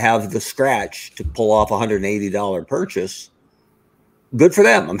and have the scratch to pull off $180 purchase, good for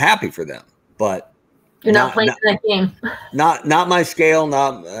them. I'm happy for them. But you're not playing that game. Not my scale.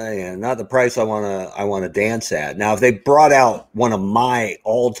 Not the price I want to dance at. Now, if they brought out one of my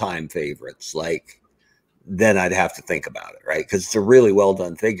all-time favorites, then I'd have to think about it, right? Because it's a really well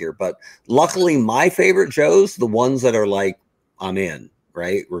done figure. But luckily, my favorite Joes, the ones that are I'm in,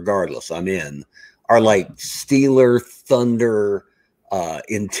 right? Regardless, I'm in, are like Steeler, Thunder,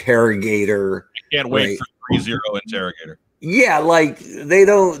 Interrogator. I can't wait for 3-0 Interrogator. Yeah, they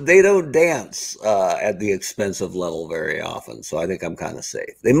don't dance at the expensive level very often. So I think I'm kind of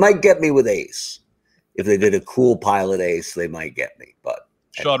safe. They might get me with Ace. If they did a cool pilot Ace, they might get me. But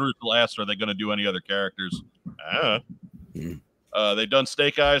Sean Russell asked, are they going to do any other characters? They've done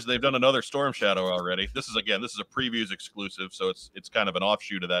Snake Eyes. They've done another Storm Shadow already. This is a previews exclusive, so it's kind of an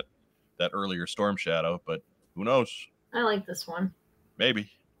offshoot of that earlier Storm Shadow. But who knows? I like this one.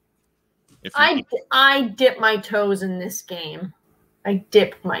 Maybe. I dip my toes in this game. I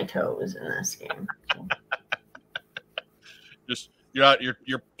dipped my toes in this game. Just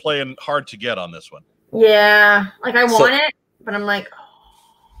you're playing hard to get on this one. Yeah, I want it, but I'm like,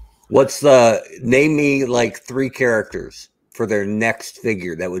 name me 3 characters for their next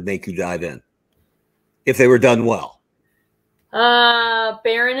figure that would make you dive in if they were done well.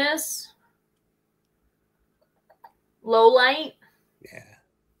 Baroness, Lowlight. Yeah.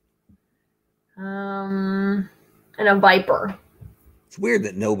 And a Viper. It's weird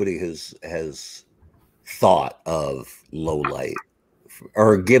that nobody has thought of Lowlight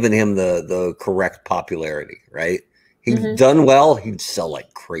or given him the correct popularity, right? He's done well. He'd sell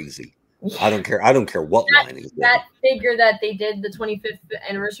like crazy. Yeah. I don't care what line he's in. That figure that they did, the 25th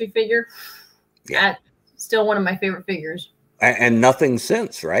anniversary figure, that's still one of my favorite figures. And nothing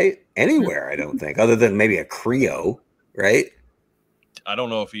since, right? Anywhere, I don't think, other than maybe a Creo, right? I don't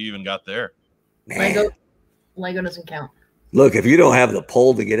know if he even got there. Lego doesn't count. Look, if you don't have the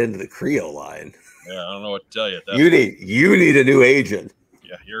pull to get into the Creo line, yeah, I don't know what to tell you. You need a new agent.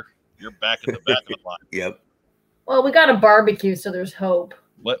 Yeah, you're back in the back of the line. Yep. Well, we got a barbecue, so there's hope.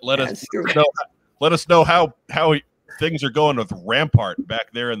 Let us know how things are going with Rampart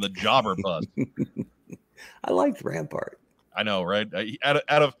back there in the jobber buzz. I liked Rampart. I know, right?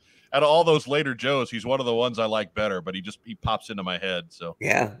 Out of all those later Joes, he's one of the ones I like better, but he pops into my head. So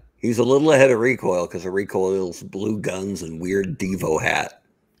yeah, he's a little ahead of Recoil because of Recoil's blue guns and weird Devo hat.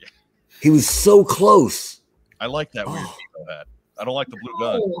 Yeah. He was so close. I like that weird Devo hat. I don't like the blue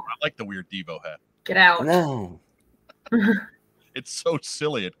gun. I like the weird Devo hat. Get out. No. It's so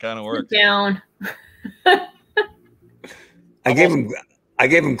silly. It kind of works. Get down. I gave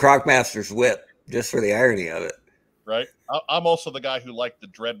him Crocmaster's whip just for the irony of it. Right. I'm also the guy who liked the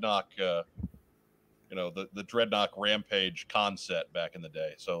Dreadnought, the Dreadnought Rampage concept back in the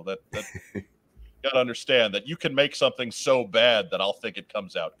day. So that you got to understand that you can make something so bad that I'll think it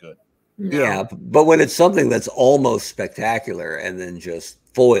comes out good. No. Yeah, but when it's something that's almost spectacular and then just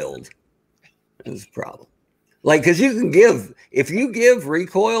foiled, is a problem. Like, because if you give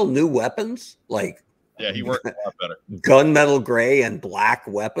Recoil new weapons, like Yeah, he worked a lot better. gunmetal gray and black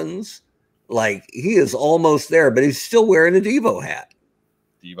weapons, like he is almost there, but he's still wearing a Devo hat.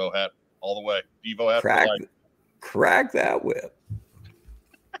 Devo hat all the way. Devo hat. Crack that whip.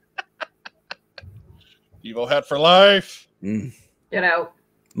 Devo hat for life. Get out.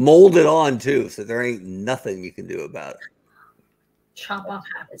 Molded on too, so there ain't nothing you can do about it. Chop off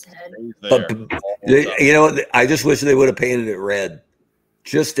half his head. But you know, I just wish they would have painted it red.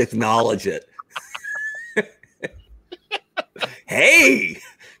 Just acknowledge it. Hey,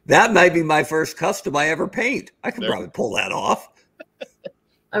 that might be my first custom I ever paint. I can probably pull that off.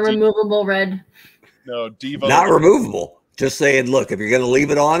 A removable red. No, Devo. Not removable. Just saying, look, if you're going to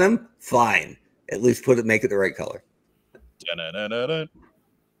leave it on him, fine. At least make it the right color. Da-na-na-na-na.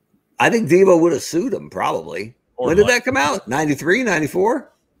 I think Devo would have sued him, probably. When did that come out? 93,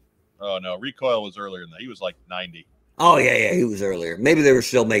 94? Oh, no. Recoil was earlier than that. He was like 90. Oh, yeah. He was earlier. Maybe they were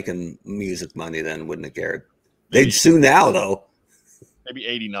still making music money then. Wouldn't have cared. They'd sue now, though. Maybe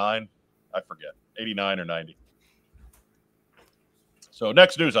 89. I forget. 89 or 90. So,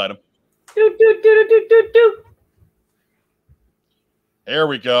 next news item. Do. Here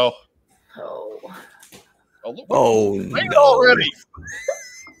we go. Oh, no. No. Already.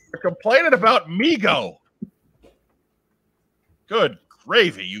 They're complaining about Mego. Good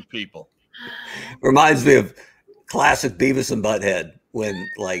gravy, you people. Reminds me of classic Beavis and Butthead when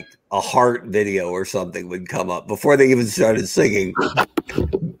like a Heart video or something would come up before they even started singing.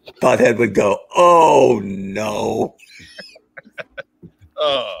 Butthead would go, "Oh no!"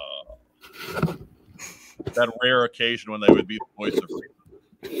 That rare occasion when they would be the voice of.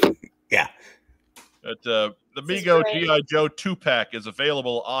 Yeah. But the Mego G.I. Joe 2-pack is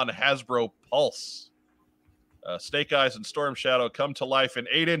available on Hasbro Pulse. Snake Eyes and Storm Shadow come to life in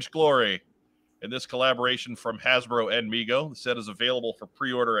 8-inch glory in this collaboration from Hasbro and Mego. The set is available for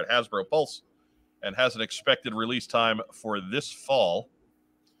pre-order at Hasbro Pulse and has an expected release time for this fall.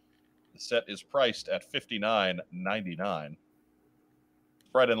 The set is priced at $59.99.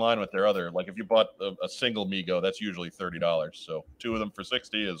 Right in line with their other, like if you bought a single Mego, that's usually $30. So 2 of them for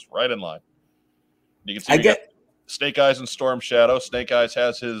 $60 is right in line. You can see Snake Eyes and Storm Shadow. Snake Eyes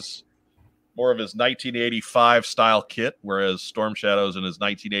has more of his 1985 style kit, whereas Storm Shadow's in his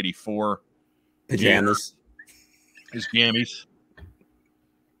 1984 pajamas, his gammies.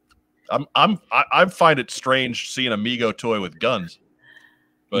 I find it strange seeing a Mego toy with guns.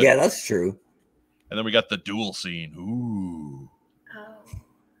 But, yeah, that's true. And then we got the duel scene. Ooh.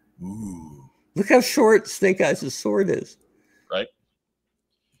 Look how short Snake Eyes' sword is. Right.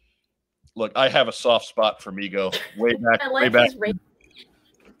 Look, I have a soft spot for Mego. Way back.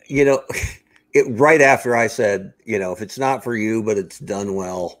 You know, right after I said, you know, if it's not for you, but it's done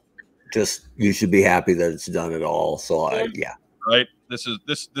well, just you should be happy that it's done at all. So yeah. Right. This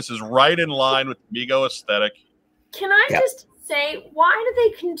is right in line with Mego aesthetic. Can I just say, why do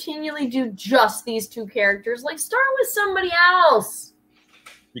they continually do just these 2 characters? Like, start with somebody else.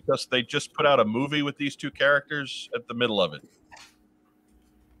 Because they just put out a movie with these 2 characters at the middle of it.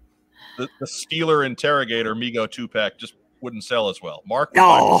 The Steeler Interrogator Mego 2-pack just wouldn't sell as well. Mark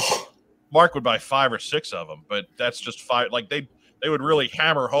would buy 5 or 6 of them, but that's just 5. Like they would really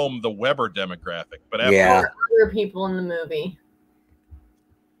hammer home the Weber demographic. But after other people in the movie,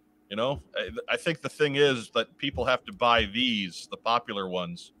 you know, I think the thing is that people have to buy the popular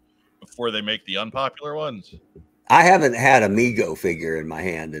ones, before they make the unpopular ones. I haven't had a Mego figure in my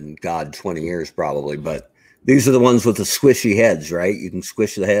hand in 20 years probably, but these are the ones with the squishy heads, right? You can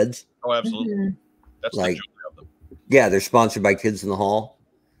squish the heads. Oh, absolutely. Mm-hmm. That's like, the joy of them. Yeah, they're sponsored by Kids in the Hall.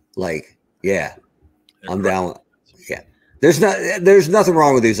 Like, yeah, I'm down. Yeah, there's nothing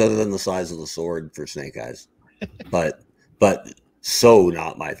wrong with these other than the size of the sword for Snake Eyes, but so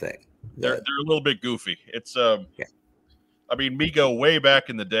not my thing. They're a little bit goofy. It's I mean, Mego way back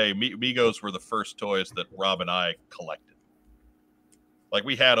in the day, Megos were the first toys that Rob and I collected. Like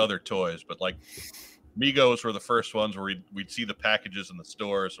we had other toys, but like Megos were the first ones where we'd see the packages in the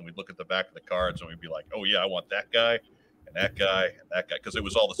stores and we'd look at the back of the cards and we'd be like, oh yeah, I want that guy and that guy and that guy, because it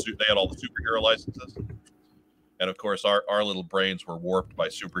was they had all the superhero licenses, and of course our little brains were warped by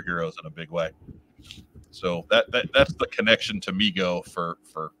superheroes in a big way. So that's the connection to Mego for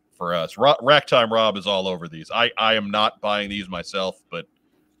for us. Rack Time Rob is all over these. I am not buying these myself, but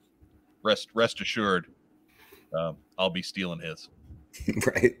rest assured, I'll be stealing his.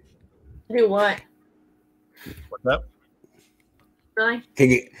 Right. Do what? What's that? Really?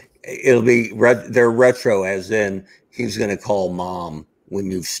 It'll be they're retro, as in he's going to call mom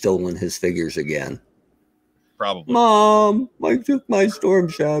when you've stolen his figures again. Probably. Mom, I took my Storm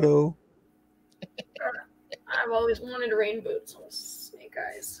Shadow. I've always wanted rain boots on Snake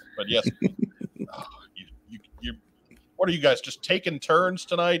Eyes. But yes, you what are you guys just taking turns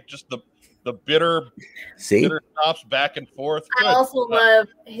tonight? Just the bitter stops back and forth. Good. I also love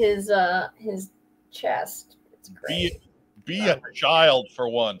his chest. It's great. Be a child for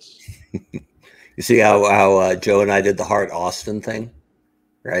once. You see how Joe and I did the Hart Austin thing,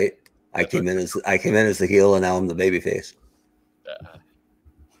 right? I came in as the heel, and now I'm the babyface.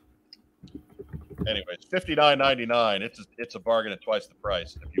 Anyways, $59.99. It's a bargain at twice the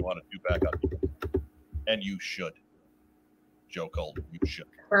price if you want a 2-pack up. And you should. Joe Colton, you should.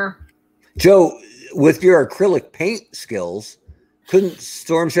 Joe, with your acrylic paint skills, couldn't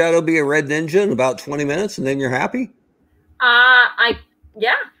Storm Shadow be a red ninja in about 20 minutes and then you're happy?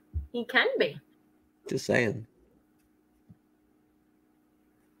 Yeah, he can be. Just saying.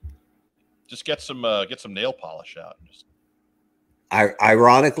 Just get some nail polish out.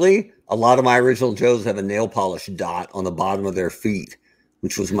 Ironically, a lot of my original Joes have a nail polish dot on the bottom of their feet,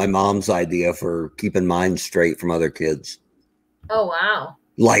 which was my mom's idea for keeping mine straight from other kids. Oh, wow.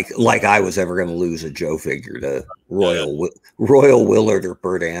 Like I was ever going to lose a Joe figure to Royal Willard or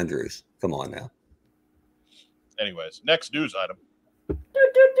Bert Andrews. Come on now. Anyways, next news item.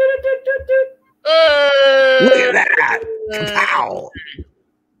 Hey! Look at that! Wow.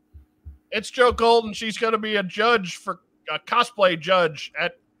 It's Joe Colton. She's going to be a cosplay judge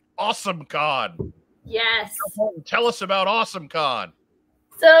at Awesome Con. Yes. Tell us about Awesome Con.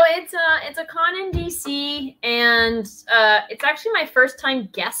 So it's a con in DC, and it's actually my first time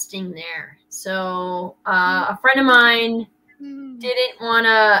guesting there. So a friend of mine didn't want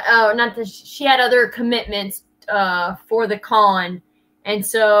to. She had other commitments for the con, and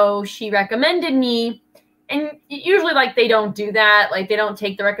so she recommended me. And usually, like, they don't do that. Like, they don't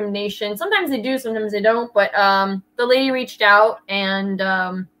take the recommendation. Sometimes they do, sometimes they don't. But the lady reached out, and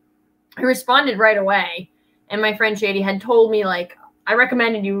I responded right away. And my friend Shady had told me, like, I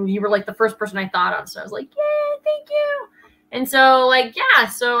recommended you. You were, like, the first person I thought of. So I was like, yeah, thank you. And so, like, yeah.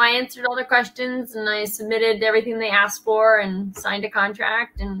 So I answered all their questions, and I submitted everything they asked for and signed a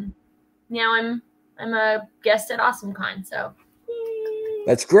contract. And now I'm a guest at AwesomeCon. So yay.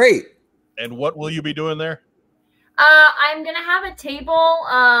 That's great. And what will you be doing there? I'm going to have a table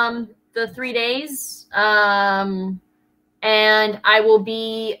the 3 days, and I will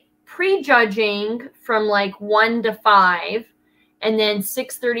be prejudging from like 1 to 5, and then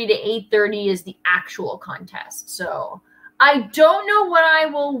 6:30 to 8:30 is the actual contest. So I don't know what I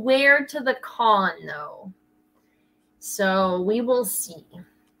will wear to the con, though. So we will see.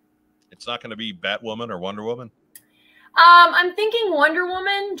 It's not going to be Batwoman or Wonder Woman? I'm thinking Wonder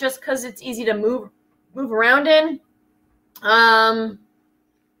Woman, just because it's easy to move around in. And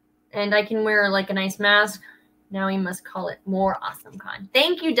I can wear like a nice mask. Now we must call it more AwesomeCon.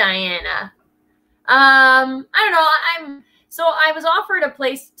 Thank you, Diana. I don't know. I was offered I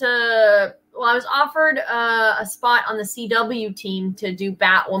was offered a spot on the CW team to do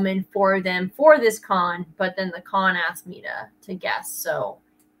Batwoman for them for this con, but then the con asked me to guess. So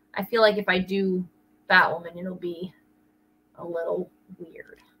I feel like if I do Batwoman, it'll be a little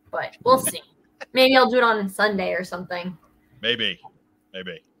weird, but we'll see. Maybe I'll do it on Sunday or something. Maybe. I'm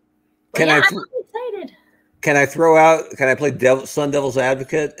excited. Can I play Sun Devil's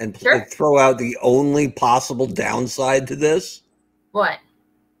Advocate and throw out the only possible downside to this? What?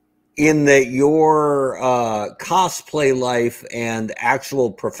 In that your cosplay life and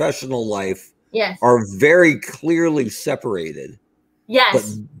actual professional life are very clearly separated.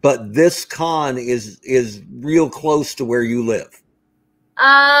 Yes. But this con is real close to where you live.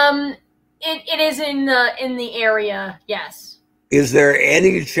 It is in the area, yes. Is there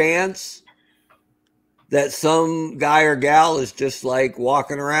any chance that some guy or gal is just like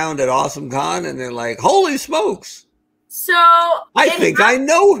walking around at AwesomeCon and they're like, holy smokes. So I think I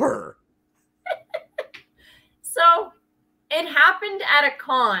know her. So it happened at a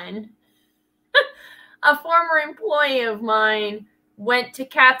con. A former employee of mine went to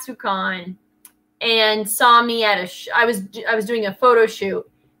KatsuCon and saw me at I was doing a photo shoot,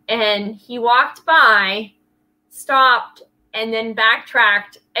 and he walked by, stopped, and then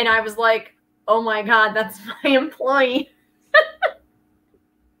backtracked, and I was like, oh my God, that's my employee.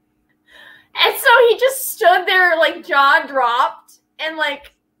 And so he just stood there, like, jaw dropped, and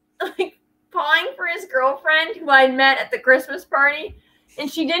like like pawing for his girlfriend who I'd met at the Christmas party,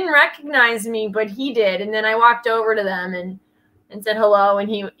 and she didn't recognize me, but he did. And then I walked over to them and said hello, and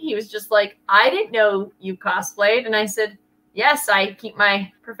he was just like, I didn't know you cosplayed. And I said, yes, I keep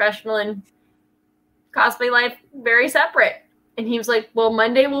my professional and cosplay life very separate. And he was like, well,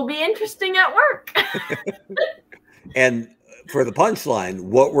 Monday will be interesting at work. And for the punchline,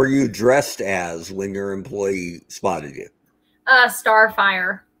 what were you dressed as when your employee spotted you?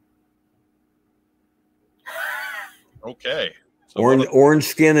 Starfire. Okay. So Orange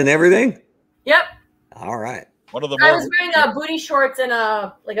skin and everything? Yep. All right. One of the I was wearing booty shorts and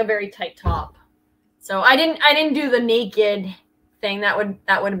a very tight top. So I didn't do the naked thing. That would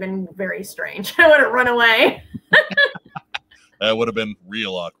have been very strange. I would have run away. That would have been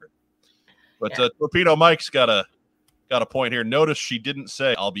real awkward. But Yeah. Torpedo Mike's got a point here. Notice she didn't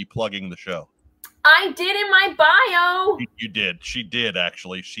say I'll be plugging the show. I did in my bio. You did. She did,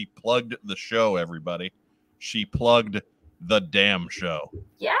 actually. She plugged the show, everybody. She plugged the damn show.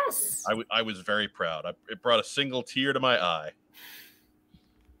 Yes. I was very proud. It brought a single tear to my eye.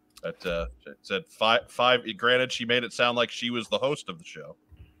 It said five. Granted, she made it sound like she was the host of the show.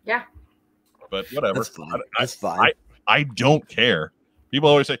 Yeah. But whatever. That's fine. That's fine. I don't care. People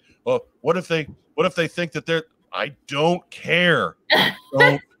always say, "Oh, what if they think that they're?" I don't care.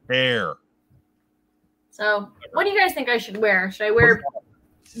 Don't care. So, what do you guys think I should wear? Should I wear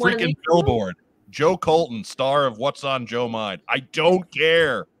one of Freaking these? billboard? Joe Colton, star of What's on Joe Mind. I don't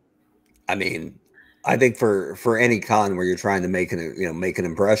care. I mean, I think for any con where you're trying to make an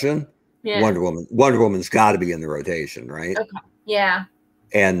impression, Yeah. Wonder Woman's got to be in the rotation, right? Okay. Yeah.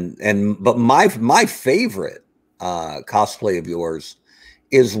 But my favorite cosplay of yours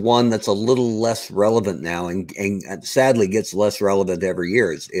is one that's a little less relevant now, and sadly gets less relevant every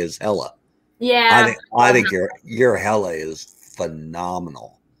year. Is Hela. Yeah. I think your Hela is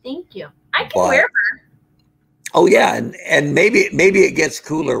phenomenal. Thank you. I can wear her. Oh yeah, and maybe it gets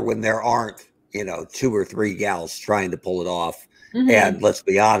cooler when there aren't 2 or 3 gals trying to pull it off, and let's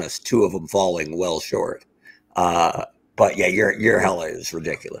be honest, 2 of them falling well short. But yeah, your Hela is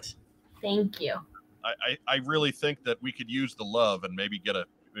ridiculous. Thank you. I really think that we could use the love and maybe get a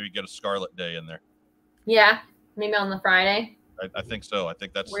Scarlet Day in there. Yeah. Maybe on the Friday. I think so. I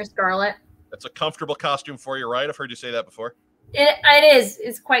think Wear Scarlet. that's a comfortable costume for you, right? I've heard you say that before. It is.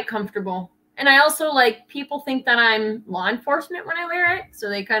 It's quite comfortable. And I also people think that I'm law enforcement when I wear it. So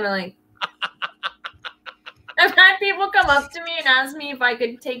they kind of I've had people come up to me and ask me if I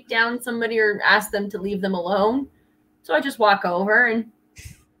could take down somebody or ask them to leave them alone. So I just walk over and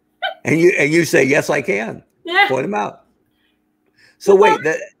you say, yes, I can. yeah. Point them out. So wait,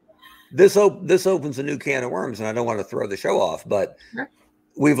 this opens a new can of worms, and I don't want to throw the show off, but Sure.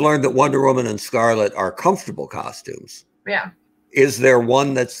 We've learned that Wonder Woman and Scarlet are comfortable costumes. Yeah. Is there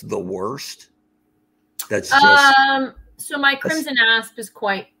one that's the worst? That's just so my Crimson Asp is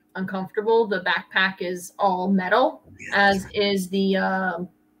quite uncomfortable. The backpack is all metal, as is the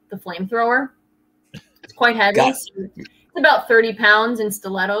flamethrower. It's quite heavy. So it's about 30 pounds in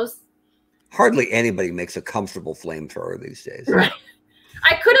stilettos. Hardly anybody makes a comfortable flamethrower these days. Right.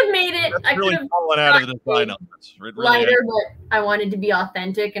 I could have made it. That's I could really have fallen out of the design on this. It really lighter, is. but I wanted to be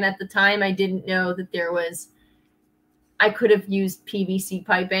authentic. And at the time, I didn't know that I could have used PVC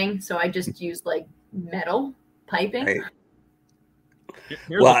piping, so I just used metal piping.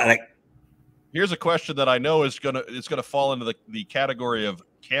 Right. Here's a question that I know is gonna fall into the category of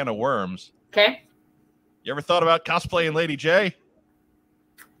can of worms. Okay. You ever thought about cosplaying Lady J?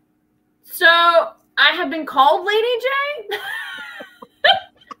 So I have been called Lady J.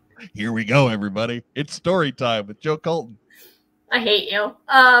 Here we go, everybody. It's story time with Joe Colton. I hate you.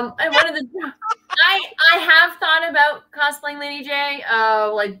 I have thought about cosplaying Lady J,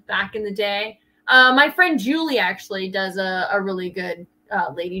 back in the day. My friend Julie actually does a really good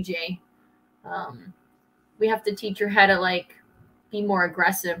Lady J. We have to teach her how to be more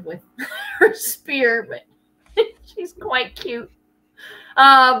aggressive with her spear, but she's quite cute.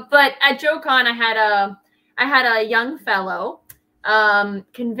 But at JoeCon, I had a young fellow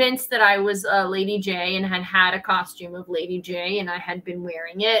convinced that I was Lady J and had a costume of Lady J, and I had been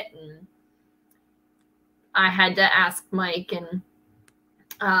wearing it, and I had to ask Mike and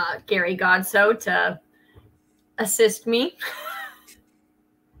Gary Godso to assist me.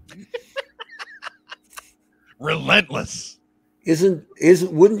 Relentless.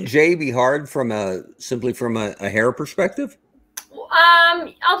 Wouldn't Jay be hard simply from a hair perspective?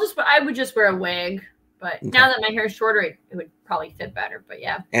 I would just wear a wig, but Okay. now that my hair is shorter, it would probably fit better. But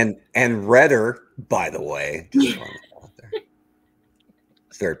yeah. And redder, by the way, just throwing it out there.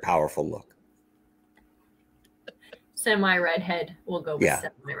 It's a very powerful look. semi-redhead. We'll go with Yeah.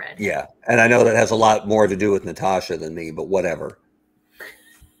 semi-redhead. Yeah, and I know that has a lot more to do with Natasha than me, but whatever.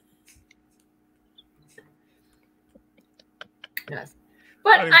 Yes.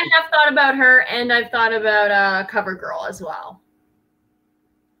 But I have thought about her, and I've thought about CoverGirl as well.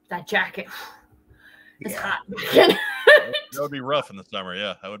 That jacket is hot. That would be rough in the summer.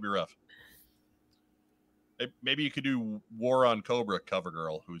 Yeah, that would be rough. Maybe you could do War on Cobra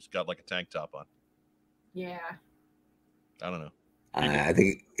CoverGirl, who's got like a tank top on. Yeah. I don't know. I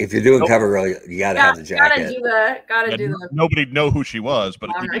think if you're doing CoverGirl, you gotta have the jacket. Gotta do the. Nobody'd know who she was, but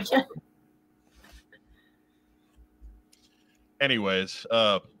anyways,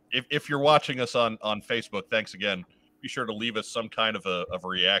 if you're watching us on Facebook, thanks again. Be sure to leave us some kind of a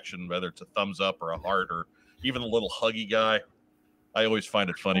reaction, whether it's a thumbs up or a heart or even a little huggy guy. I always find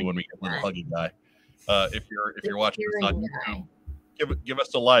it funny when we get a little huggy guy. If you're watching us on YouTube, give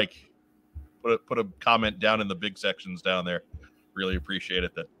us a like. Put a comment down in the big sections down there. Really appreciate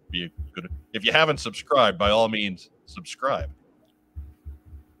it. That'd be good. If you haven't subscribed, by all means, subscribe.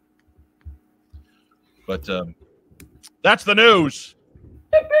 But that's the news.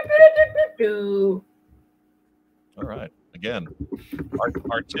 All right. Again,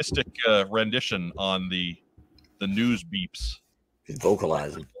 artistic rendition on the news beeps.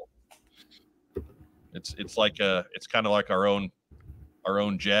 Vocalizing. It's like it's kind of like our own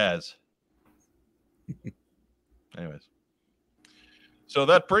jazz. Anyways, so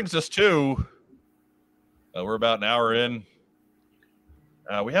that brings us to we're about an hour in.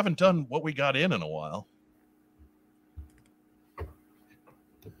 We haven't done what we got in a while.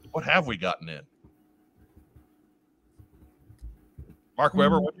 What have we gotten in? Mark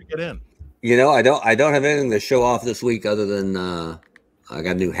Weber, what did you get in? You know, I don't have anything to show off this week other than I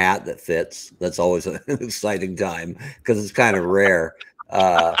got a new hat that fits. That's always an exciting time because it's kind of rare.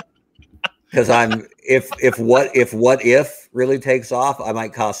 Because if what if really takes off, I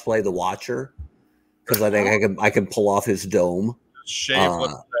might cosplay the Watcher because I think I can pull off his dome. Shave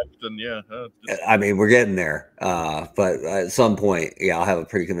what's left, and yeah. I mean, we're getting there. But at some point, yeah, I'll have a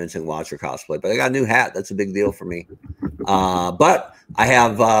pretty convincing Watcher cosplay. But I got a new hat. That's a big deal for me. But I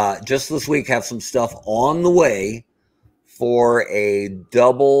have just this week have some stuff on the way for a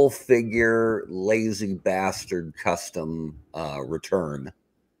double figure Lazy Bastard custom return.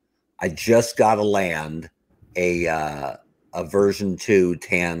 I just got to land a version 2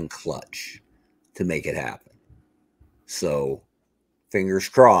 tan clutch to make it happen. So fingers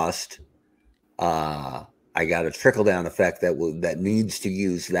crossed. I got a trickle down effect that needs to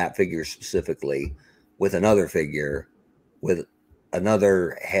use that figure specifically with another figure with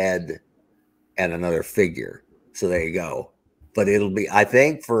another head and another figure. So there you go. But it'll be, I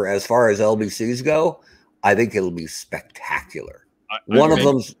think, for as far as LBCs go, I think it'll be spectacular. One of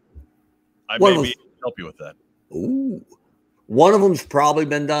them's. I may help you with that. Ooh, one of them's probably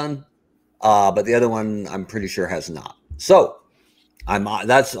been done, but the other one I'm pretty sure has not. So I'm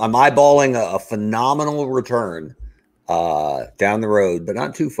eyeballing a phenomenal return down the road, but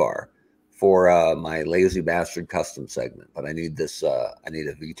not too far for my Lazy Bastard custom segment. But I need this. I need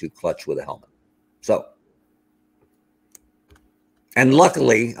a V2 clutch with a helmet. So, and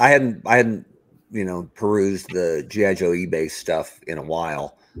luckily I hadn't perused the G.I. Joe eBay stuff in a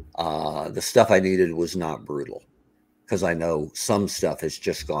while. The stuff I needed was not brutal because I know some stuff has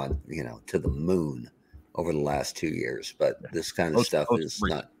just gone, to the moon over the last 2 years, but this kind of stuff is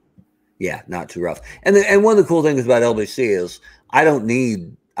not too rough. And one of the cool things about LBC is I don't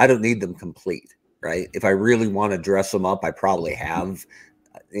need them complete, right? If I really want to dress them up, I probably have,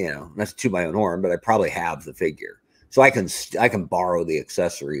 not to toot my own horn, but I probably have the figure. So I can borrow the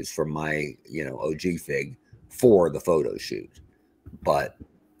accessories from my, OG fig for the photo shoot. But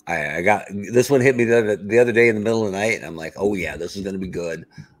I got this one hit me the other day in the middle of the night, and I'm like, oh yeah, this is going to be good.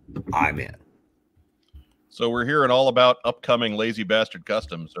 I'm in. So we're hearing all about upcoming Lazy Bastard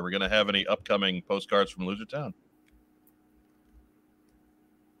customs. Are we going to have any upcoming postcards from Loser Town?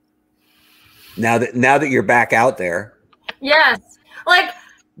 Now that you're back out there. Yes. Like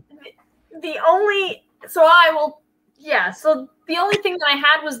the only thing that I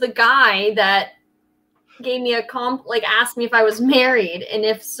had was the guy that gave me asked me if I was married, and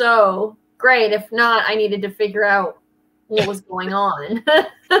if so, great. If not, I needed to figure out what was going on.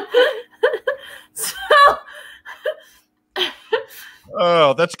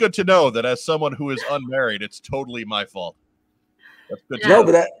 Oh, that's good to know that as someone who is unmarried, it's totally my fault. That's good to know.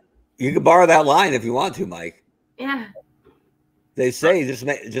 No, but you can borrow that line if you want to, Mike. Yeah. They say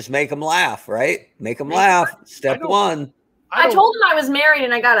just make them laugh, right? Make them laugh. Step one. I told him I was married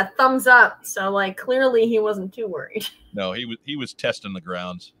and I got a thumbs up. So clearly he wasn't too worried. No, he was testing the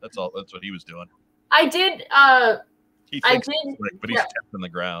grounds. That's all. That's what he was doing. I did He I thinks did, he's slick, but he's testing the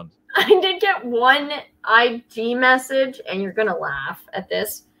ground. I did get one IG message, and you're gonna laugh at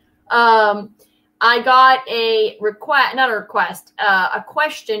this. I got a request, not a request, a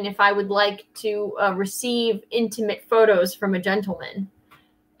question if I would like to receive intimate photos from a gentleman,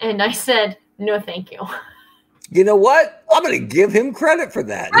 and I said no, thank you. You know what? I'm going to give him credit for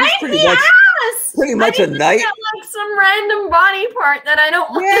that. Right? He's pretty Yes! much a knight. Like some random body part that I don't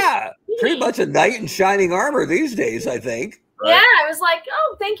want. Yeah, pretty much a knight in shining armor these days, I think. Right? Yeah, I was like,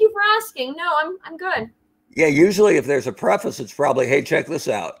 oh, thank you for asking. No, I'm good. Yeah, usually if there's a preface, it's probably, hey, check this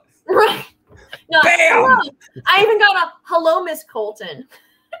out. Right. No, Bam! hello. I even got a hello, Miss Colton.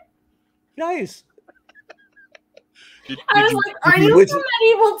 Nice. I was like, are you from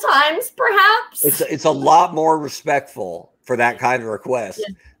medieval times, perhaps? It's a lot more respectful for that kind of request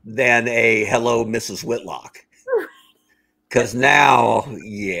than a hello, Mrs. Whitlock. Because now,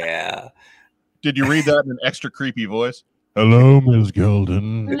 yeah. Did you read that in an extra creepy voice? Hello, Ms.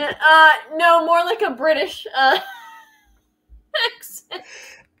 Golden. No, more like a British accent.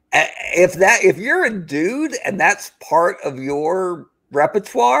 If you're a dude and that's part of your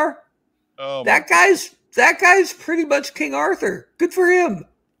repertoire, that guy's pretty much King Arthur. Good for him.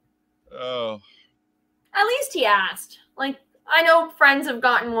 Oh. At least he asked. Like, I know friends have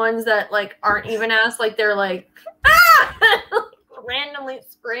gotten ones that like aren't even asked. Like they're like, ah, randomly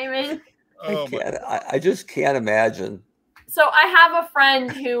screaming. I just can't imagine. So I have a friend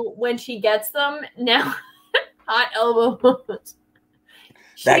who, when she gets them now, hot elbows.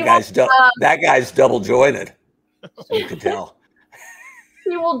 That guy's double jointed. So you can tell.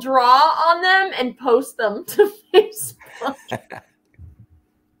 He will draw on them and post them to Facebook.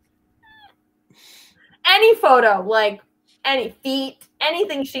 Any photo, like any feet,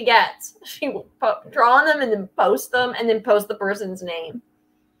 anything she gets, she will draw on them and then post them and then post the person's name.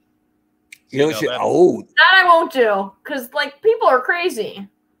 You know, that I won't do because like people are crazy.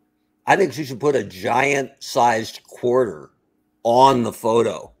 I think she should put a giant sized quarter on the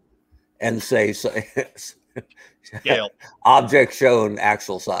photo and say object shown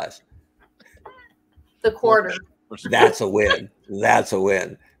actual size. The quarter. That's a win. That's a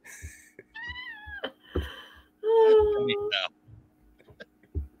win.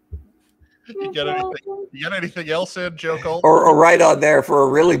 You got anything else in, Joe Cole? Or right on there for a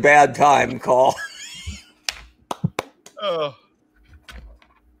really bad time call. Oh.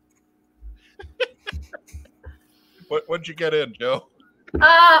 What'd you get in, Joe?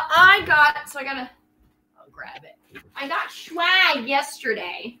 I'll grab it. I got swag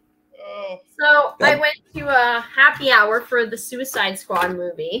yesterday. Oh. So I went to a happy hour for the Suicide Squad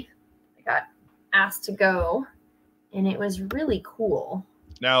movie. I got asked to go, and it was really cool.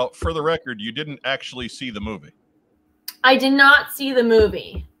 Now, for the record, you didn't actually see the movie. I did not see the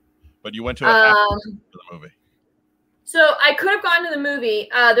movie. But you went to a for the movie. So I could have gone to the movie.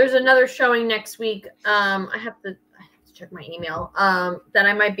 There's another showing next week. I have to check my email that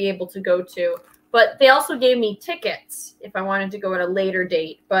I might be able to go to. But they also gave me tickets if I wanted to go at a later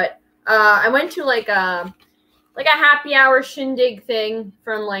date. But I went to like a happy hour shindig thing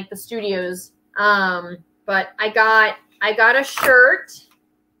from like the studios. But I got a shirt.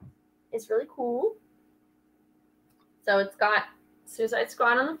 It's really cool. So it's got Suicide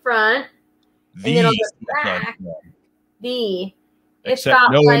Squad on the front. And then on the back, it's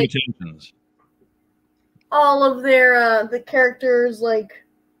got no like imitations. all of their the characters, like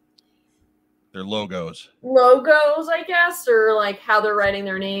their logos, I guess, or like how they're writing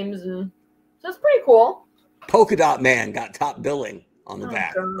their names, and so it's pretty cool. Polka Dot Man got top billing on the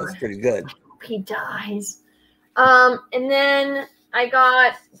back. God. That's pretty good. I hope he dies. And then I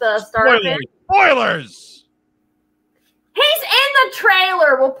got the Star Spoilers. He's in the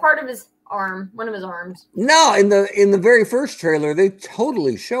trailer. Well, part of his arm, one of his arms. No, in the very first trailer, they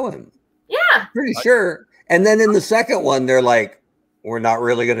totally show him. Yeah, pretty sure. And then in the second one, they're like, "We're not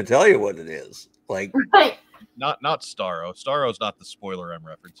really going to tell you what it is." Like, right. Not Starro. Starro's not the spoiler I'm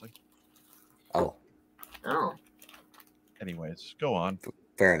referencing. Oh. Anyways, go on.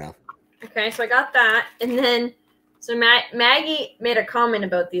 Fair enough. Okay, so I got that, and then so Maggie made a comment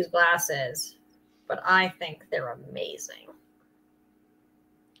about these glasses, but I think they're amazing.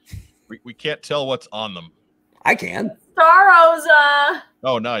 We can't tell what's on them. I can. Starro's.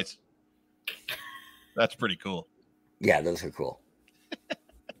 Oh, nice. That's pretty cool. Yeah, those are cool.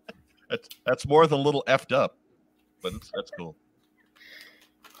 That's more than a little effed up, but that's cool.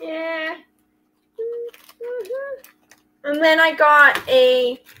 Yeah. And then I got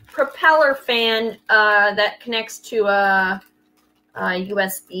a propeller fan that connects to a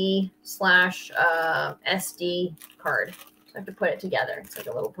USB / SD card. So I have to put it together. It's like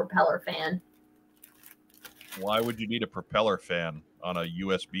a little propeller fan. Why would you need a propeller fan on a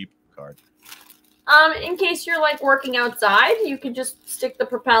USB card? In case you're like working outside, you could just stick the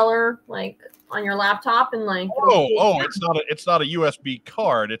propeller like on your laptop and like. It's not a USB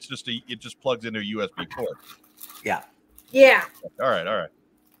card. It just plugs into a USB port. Yeah. Yeah. All right.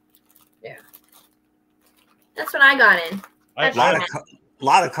 Yeah. That's what I got in. A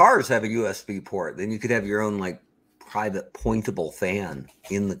lot of cars have a USB port. Then you could have your own like private pointable fan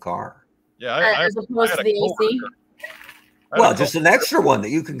in the car. Yeah, as opposed to the AC. Well, just an extra one that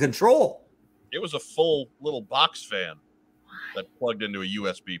you can control. It was a full little box fan that plugged into a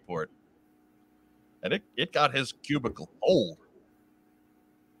USB port. And it got his cubicle cold.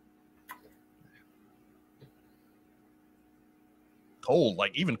 Cold,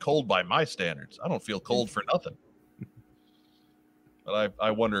 like even cold by my standards. I don't feel cold for nothing. But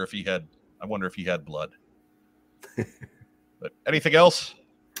I wonder if he had blood. But anything else?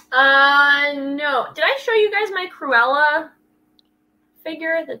 No. Did I show you guys my Cruella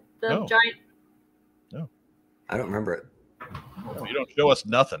figure? The No. giant. No. I don't remember it. No, you don't show us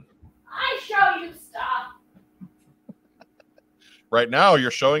nothing. I show you stuff. Right now,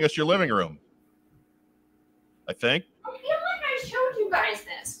 you're showing us your living room. I think. I feel like I showed you guys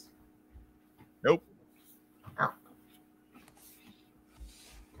this. Nope.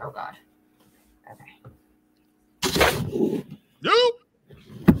 Oh God. Okay. Nope.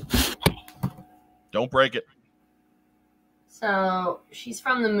 Don't break it. So she's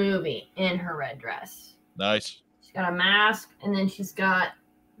from the movie in her red dress. Nice. She's got a mask, and then she's got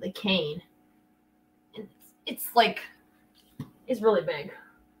the cane. And it's like, it's really big.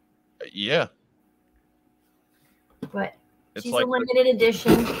 Yeah. But It's she's like a limited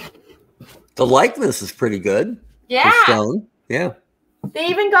edition. The likeness is pretty good. Yeah. For Stone. Yeah. They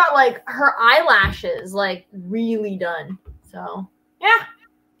even got like her eyelashes like really done. So yeah,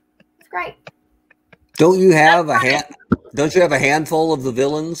 it's great. Don't you have a handful of the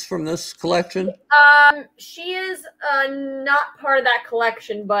villains from this collection? She is not part of that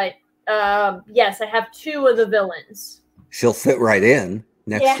collection, but yes, I have 2 of the villains. She'll fit right in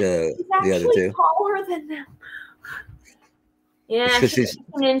next to the other 2. Taller than them. Yeah, she's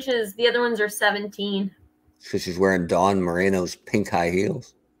 18 inches. The other ones are 17. Because she's wearing Dawn Moreno's pink high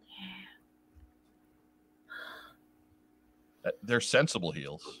heels. they're sensible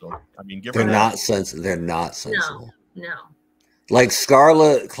heels. So I mean, give They're her not sensible. They're not sensible. No. Like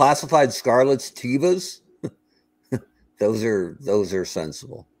classified Scarlet's Tivas. those are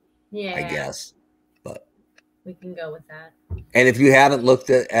sensible. Yeah, I guess. But we can go with that. and if you haven't looked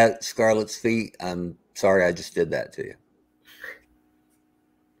at Scarlet's feet, I'm sorry I just did that to you.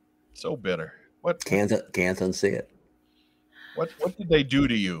 So bitter. What Can't unsee it. What did they do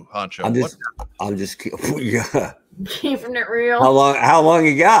to you, Honcho? I'm just yeah. Keeping it real. How long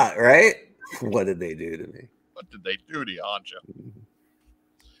you got, right? What did they do to me? What did they do to you, Honcho?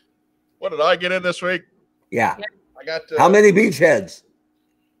 What did I get in this week? Yeah. I got how many beachheads?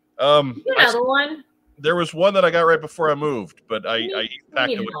 Another one. There was one that I got right before I moved, but I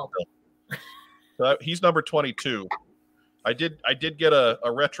packed it. So he's number 22. I did get a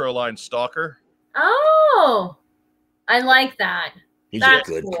retro line stalker. Oh, I like that. He's That's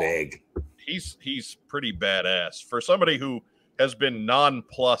a good cool. pig. He's pretty badass for somebody who has been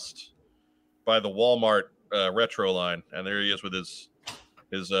nonplussed by the Walmart retro line, and there he is with his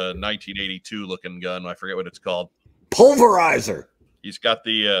 1982 looking gun. I forget what it's called. Pulverizer. He's got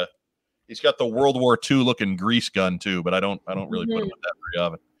the World War II looking grease gun too, but I don't really put him with that very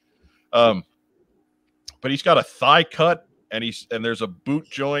often. But he's got a thigh cut, and there's a boot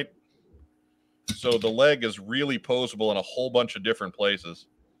joint, so the leg is really posable in a whole bunch of different places.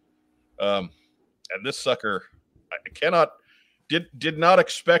 And this sucker, did not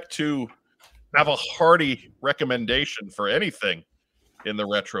expect to have a hearty recommendation for anything in the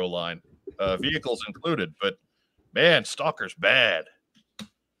retro line, vehicles included. But man, Stalker's bad.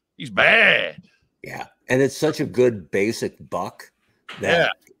 He's bad. Yeah, and it's such a good basic buck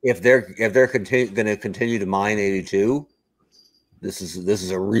that if they're going to continue to mine 82, this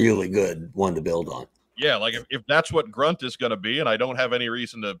is a really good one to build on. Yeah, like if that's what Grunt is going to be, and I don't have any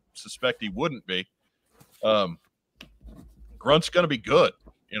reason to suspect he wouldn't be, Grunt's going to be good.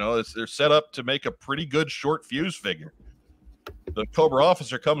 You know, they're set up to make a pretty good short fuse figure. The Cobra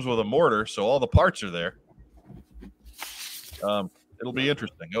Officer comes with a mortar, so all the parts are there. It'll be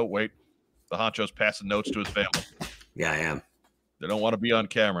interesting. Oh, wait. The Honcho's passing notes to his family. Yeah, I am. They don't want to be on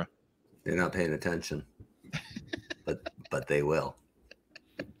camera. They're not paying attention. but they will.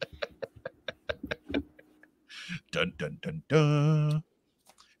 Dun dun dun dun.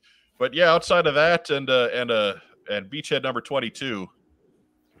 But yeah, outside of that and Beachhead number 22.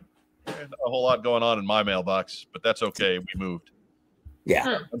 Not a whole lot going on in my mailbox, but that's okay. We moved. Yeah.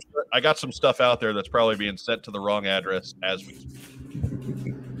 I'm sure I got some stuff out there that's probably being sent to the wrong address as we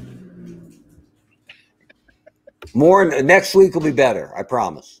speak. More next week will be better. I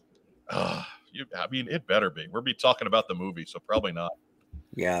promise. I mean, it better be. We'll be talking about the movie, so probably not.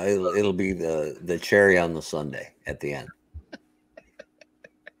 Yeah, it'll be the cherry on the sundae at the end.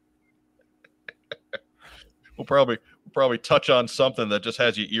 We'll probably touch on something that just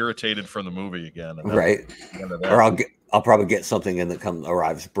has you irritated from the movie again. Right. Or I'll probably get something in that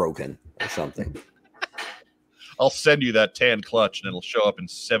arrives broken or something. I'll send you that tan clutch and it'll show up in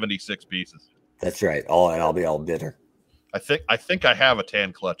 76 pieces. That's right. And I'll be all bitter. I think I have a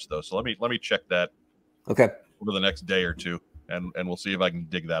tan clutch though, so let me check that. Okay. Over the next day or two, and we'll see if I can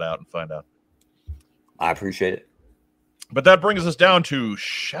dig that out and find out. I appreciate it. But that brings us down to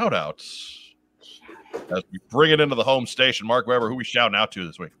shout outs. As we bring it into the home station, Mark Weber, who we shouting out to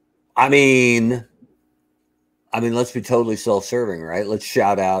this week? I mean, let's be totally self-serving, right? Let's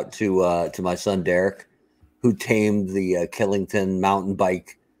shout out to my son Derek, who tamed the Killington mountain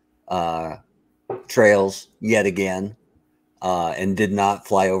bike trails yet again, and did not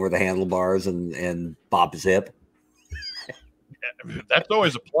fly over the handlebars and bop his hip. That's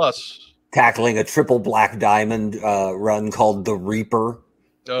always a plus. Tackling a triple black diamond run called the Reaper,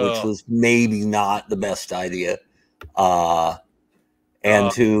 which was maybe not the best idea.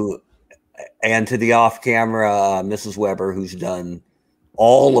 And to the off-camera Mrs. Weber, who's done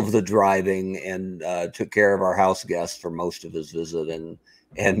all of the driving and took care of our house guests for most of his visit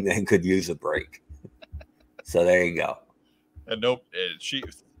and could use a break. So there you go. And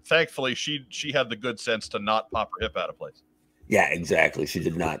thankfully she had the good sense to not pop her hip out of place. Yeah, exactly. She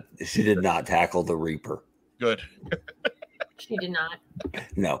did not tackle the Reaper. Good. She did not.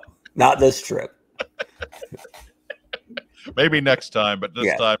 No, not this trip. Maybe next time, but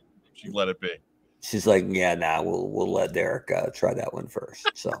this time she let it be. She's like, yeah, nah, we'll let Derek try that one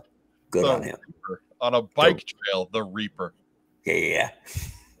first. So good on him. Reaper. On a bike trail, the Reaper. Yeah.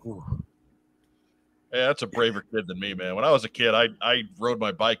 Yeah, that's a braver kid than me, man. When I was a kid, I rode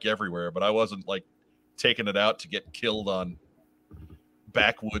my bike everywhere, but I wasn't like taking it out to get killed on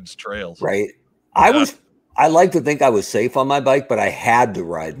backwoods trails. Right. I like to think I was safe on my bike, but I had to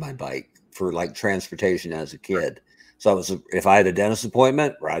ride my bike for like transportation as a kid. So if I had a dentist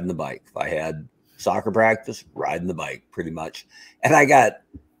appointment, riding the bike. If I had soccer practice, riding the bike pretty much. And I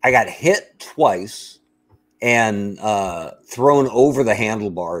got hit twice and thrown over the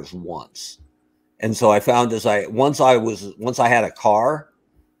handlebars once. And so I found once I had a car,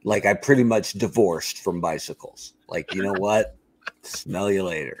 like I pretty much divorced from bicycles. Like, you know what? Smell you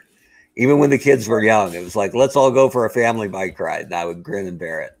later. Even when the kids were young, it was like, let's all go for a family bike ride. And I would grin and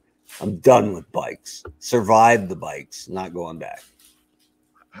bear it. I'm done with bikes. Survived the bikes, not going back.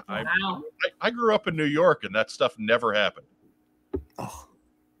 I grew up in New York and that stuff never happened. Oh.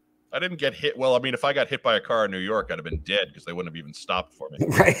 I didn't get hit. Well, I mean, if I got hit by a car in New York, I'd have been dead because they wouldn't have even stopped for me.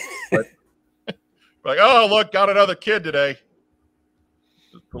 Right. But, like, oh, look, got another kid today.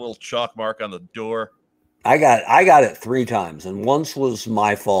 Just a little chalk mark on the door. I got it 3 times, and once was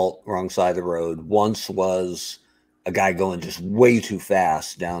my fault, wrong side of the road. Once was a guy going just way too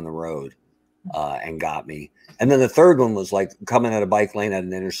fast down the road and got me. And then the third one was like coming at a bike lane at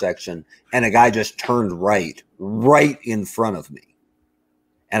an intersection, and a guy just turned right in front of me.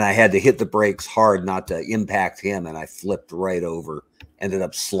 And I had to hit the brakes hard not to impact him, and I flipped right over, ended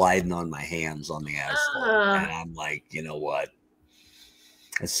up sliding on my hands on the asphalt. And I'm like, you know what?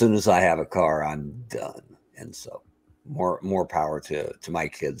 As soon as I have a car, I'm done. And so more power to my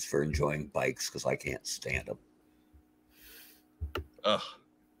kids for enjoying bikes because I can't stand them.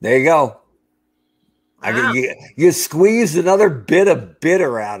 There you go. Wow. You squeezed another bit of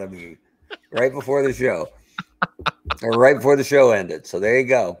bitter out of me right before the show. Or right before the show ended. So there you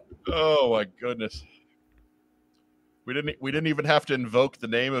go. Oh my goodness. We didn't even have to invoke the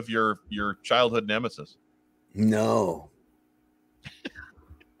name of your childhood nemesis. No.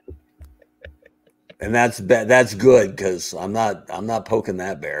 And that's good because I'm not poking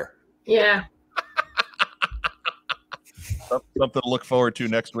that bear. Yeah. Something to look forward to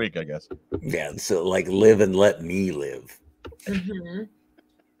next week, I guess. Yeah, so like live and let me live. Mm-hmm.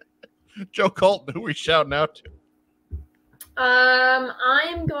 Joe Colton, who are we shouting out to?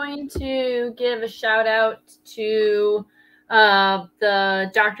 I'm going to give a shout out to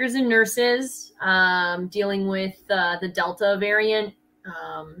the doctors and nurses dealing with the Delta variant.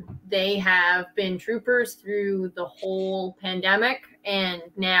 They have been troopers through the whole pandemic, and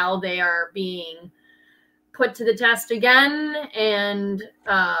now they are being put to the test again and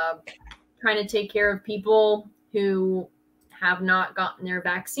trying to take care of people who have not gotten their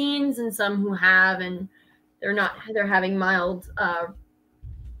vaccines, and some who have, and they're having mild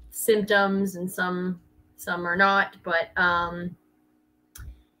symptoms, and some are not. But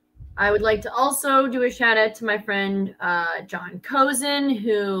I would like to also do a shout out to my friend John Cozen,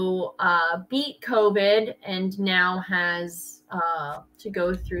 who beat COVID and now has to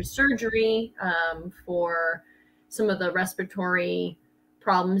go through surgery for some of the respiratory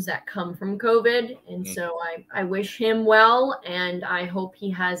problems that come from COVID. And so I wish him well, and I hope he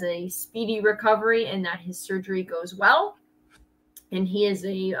has a speedy recovery and that his surgery goes well. And he is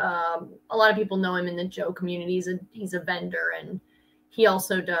a lot of people know him in the Joe community. He's a vendor, and he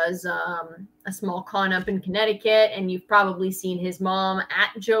also does a small con up in Connecticut, and you've probably seen his mom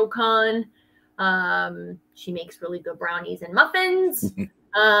at JoeCon. She makes really good brownies and muffins.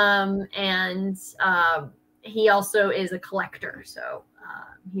 And he also is a collector. So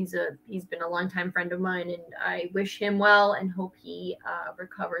he's been a longtime friend of mine, and I wish him well and hope he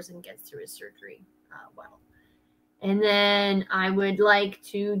recovers and gets through his surgery well. And then I would like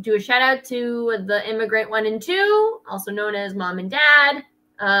to do a shout out to the Immigrant 1 and 2, also known as Mom and Dad.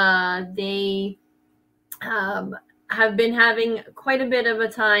 They have been having quite a bit of a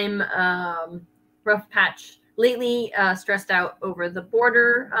time, rough patch lately, stressed out over the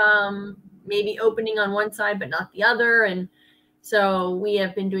border, maybe opening on one side but not the other. And so we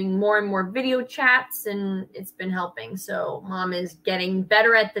have been doing more and more video chats, and it's been helping. So Mom is getting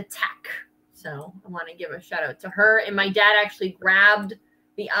better at the tech. So I want to give a shout out to her. And my dad actually grabbed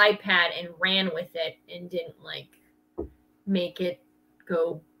the iPad and ran with it and didn't make it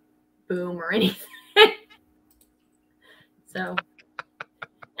go boom or anything. So,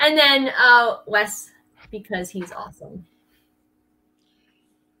 and then Wes, because he's awesome.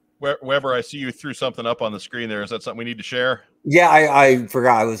 Wherever I see you threw something up on the screen there, is that something we need to share? Yeah, I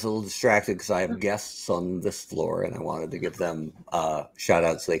forgot. I was a little distracted because I have guests on this floor, and I wanted to give them shout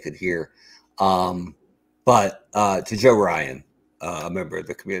outs so they could hear. But to Joe Ryan, a member of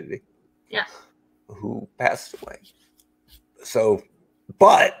the community, who passed away. So,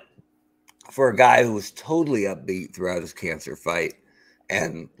 but for a guy who was totally upbeat throughout his cancer fight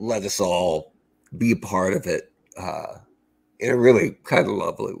and let us all be a part of it in a really kind of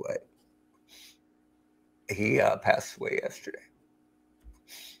lovely way, he passed away yesterday.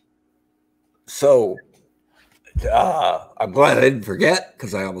 So I'm glad I didn't forget,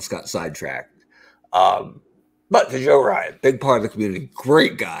 because I almost got sidetracked. But to Joe Ryan, big part of the community,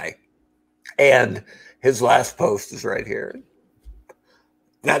 great guy. And his last post is right here.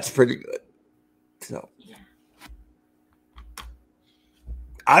 That's pretty good. So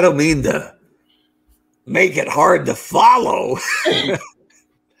I don't mean to make it hard to follow,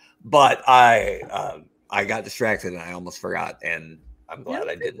 but I got distracted and I almost forgot, and I'm glad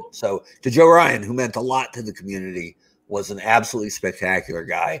I didn't. So to Joe Ryan, who meant a lot to the community, was an absolutely spectacular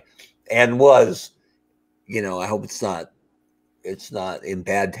guy, and was, I hope it's not in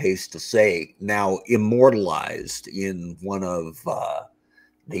bad taste to say, now immortalized in one of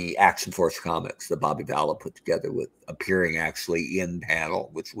the Action Force comics that Bobby Valla put together, with appearing actually in panel,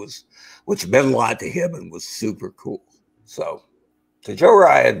 which meant a lot to him and was super cool. So to Joe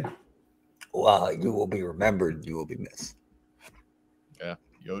Ryan, you will be remembered, you will be missed. Yeah,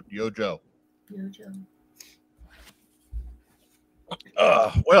 yo Joe. Yo Joe.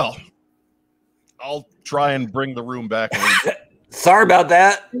 Well, I'll try and bring the room back. Sorry about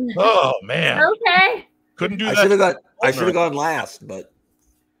that. Oh man. Okay. Couldn't do I that. I should have gone last, but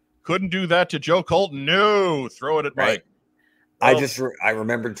couldn't do that to Joe Colton. No, throw it at Mike. Well, I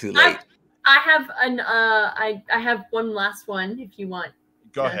remembered too late. I have I have one last one if you want.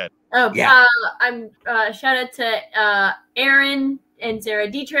 Go ahead. Oh yeah. I'm shout out to Aaron and Sarah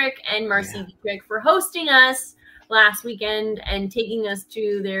Dietrich and Marcy Dietrich for hosting us last weekend and taking us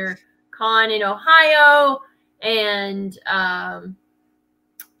to their con in Ohio, and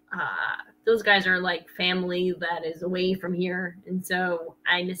those guys are like family that is away from here, and so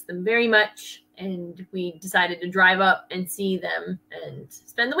I miss them very much, and we decided to drive up and see them and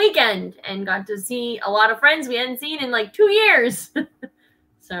spend the weekend, and got to see a lot of friends we hadn't seen in like 2 years.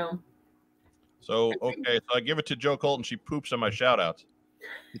 So okay, so I give it to Joe Colton. She poops on my shout outs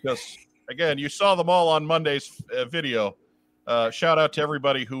because, again, you saw them all on Monday's video. Shout out to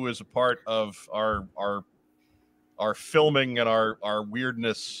everybody who is a part of our filming and our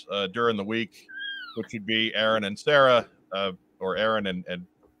weirdness during the week, which would be Aaron and Sarah, or Aaron and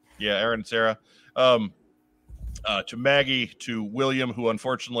Aaron and Sarah, to Maggie, to William, who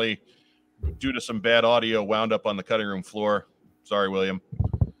unfortunately, due to some bad audio, wound up on the cutting room floor. Sorry, William.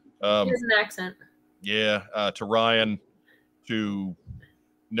 he has an accent. Yeah, to Ryan, to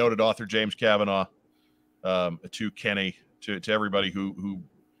noted author James Kavanaugh, to Kenny, to everybody who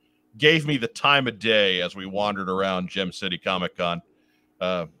gave me the time of day as we wandered around Gem City Comic Con.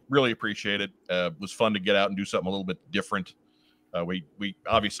 Really appreciate it. It was fun to get out and do something a little bit different. We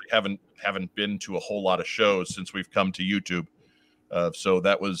obviously haven't been to a whole lot of shows since we've come to YouTube. So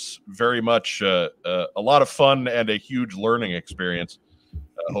that was very much a lot of fun and a huge learning experience.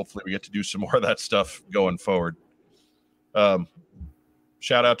 Hopefully we get to do some more of that stuff going forward.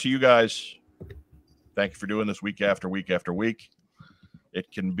 Shout out to you guys. Thank you for doing this week after week after week. It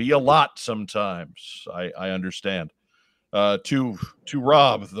can be a lot sometimes. I understand. To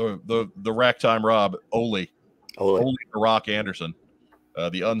Rob, the Rack Time Rob, Ole the Rock Anderson,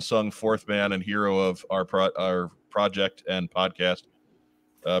 the unsung fourth man and hero of our project and podcast.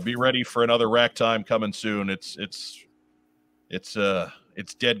 Be ready for another Rack Time coming soon. It's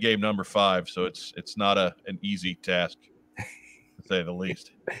dead game number 5, so it's not an easy task, to say the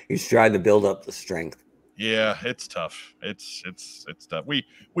least. He's trying to build up the strength. Yeah, it's tough. It's tough. We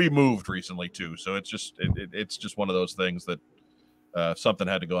moved recently too, so it's just one of those things that something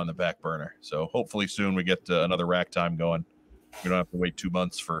had to go on the back burner. So hopefully soon we get another Rack Time going. We don't have to wait 2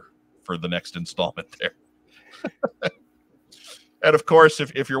 months for the next installment there. And of course,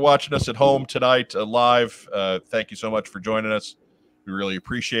 if you're watching us at home tonight live, thank you so much for joining us. We really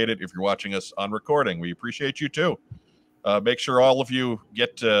appreciate it. If you're watching us on recording, we appreciate you too. Make sure all of you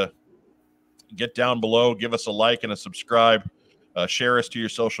get down below, give us a like and a subscribe, share us to your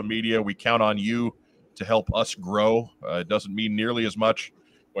social media. We count on you to help us grow. It doesn't mean nearly as much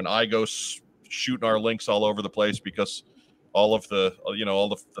when I go shooting our links all over the place, because all of the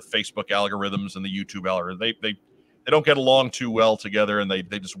Facebook algorithms and the YouTube algorithm, they don't get along too well together, and they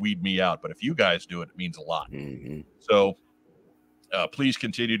just weed me out. But if you guys do it, it means a lot. Mm-hmm. So please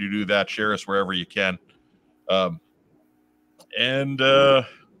continue to do that. Share us wherever you can.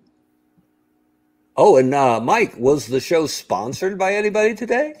 Mike, was the show sponsored by anybody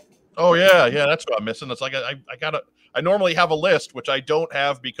today? Oh yeah, that's what I'm missing. It's like I normally have a list, which I don't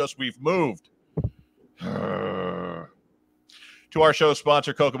have because we've moved. To our show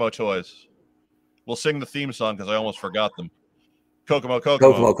sponsor, Kokomo Toys. We'll sing the theme song because I almost forgot them. Kokomo Toys.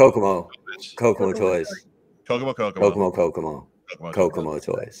 Kokomo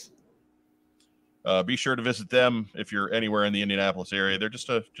Toys. Be sure to visit them if you're anywhere in the Indianapolis area. They're just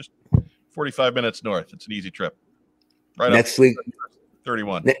 45 minutes north. It's an easy trip. Right next week,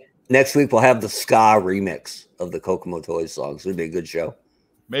 31. Next week we'll have the ska remix of the Kokomo Toys songs. It'll be a good show.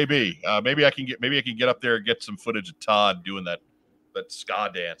 Maybe I can get up there and get some footage of Todd doing that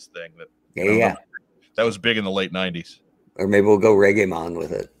ska dance thing. That was big in the late 90s. Or maybe we'll go Reggae-mon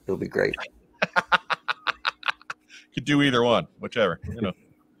with it. It'll be great. Could do either one, whichever.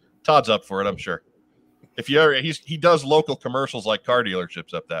 Todd's up for it, I'm sure. If you ever, he does local commercials like car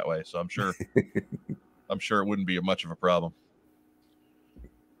dealerships up that way, so I'm sure it wouldn't be much of a problem.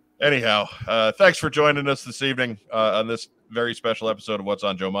 Anyhow, thanks for joining us this evening on this very special episode of What's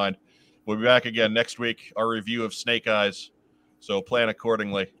on Joe Mind. We'll be back again next week, our review of Snake Eyes, so plan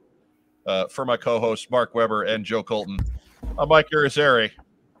accordingly. For my co-hosts Mark Weber and Joe Colton, I'm Mike Irizarry.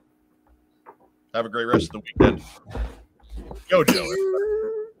 Have a great rest of the weekend. Go, Joe.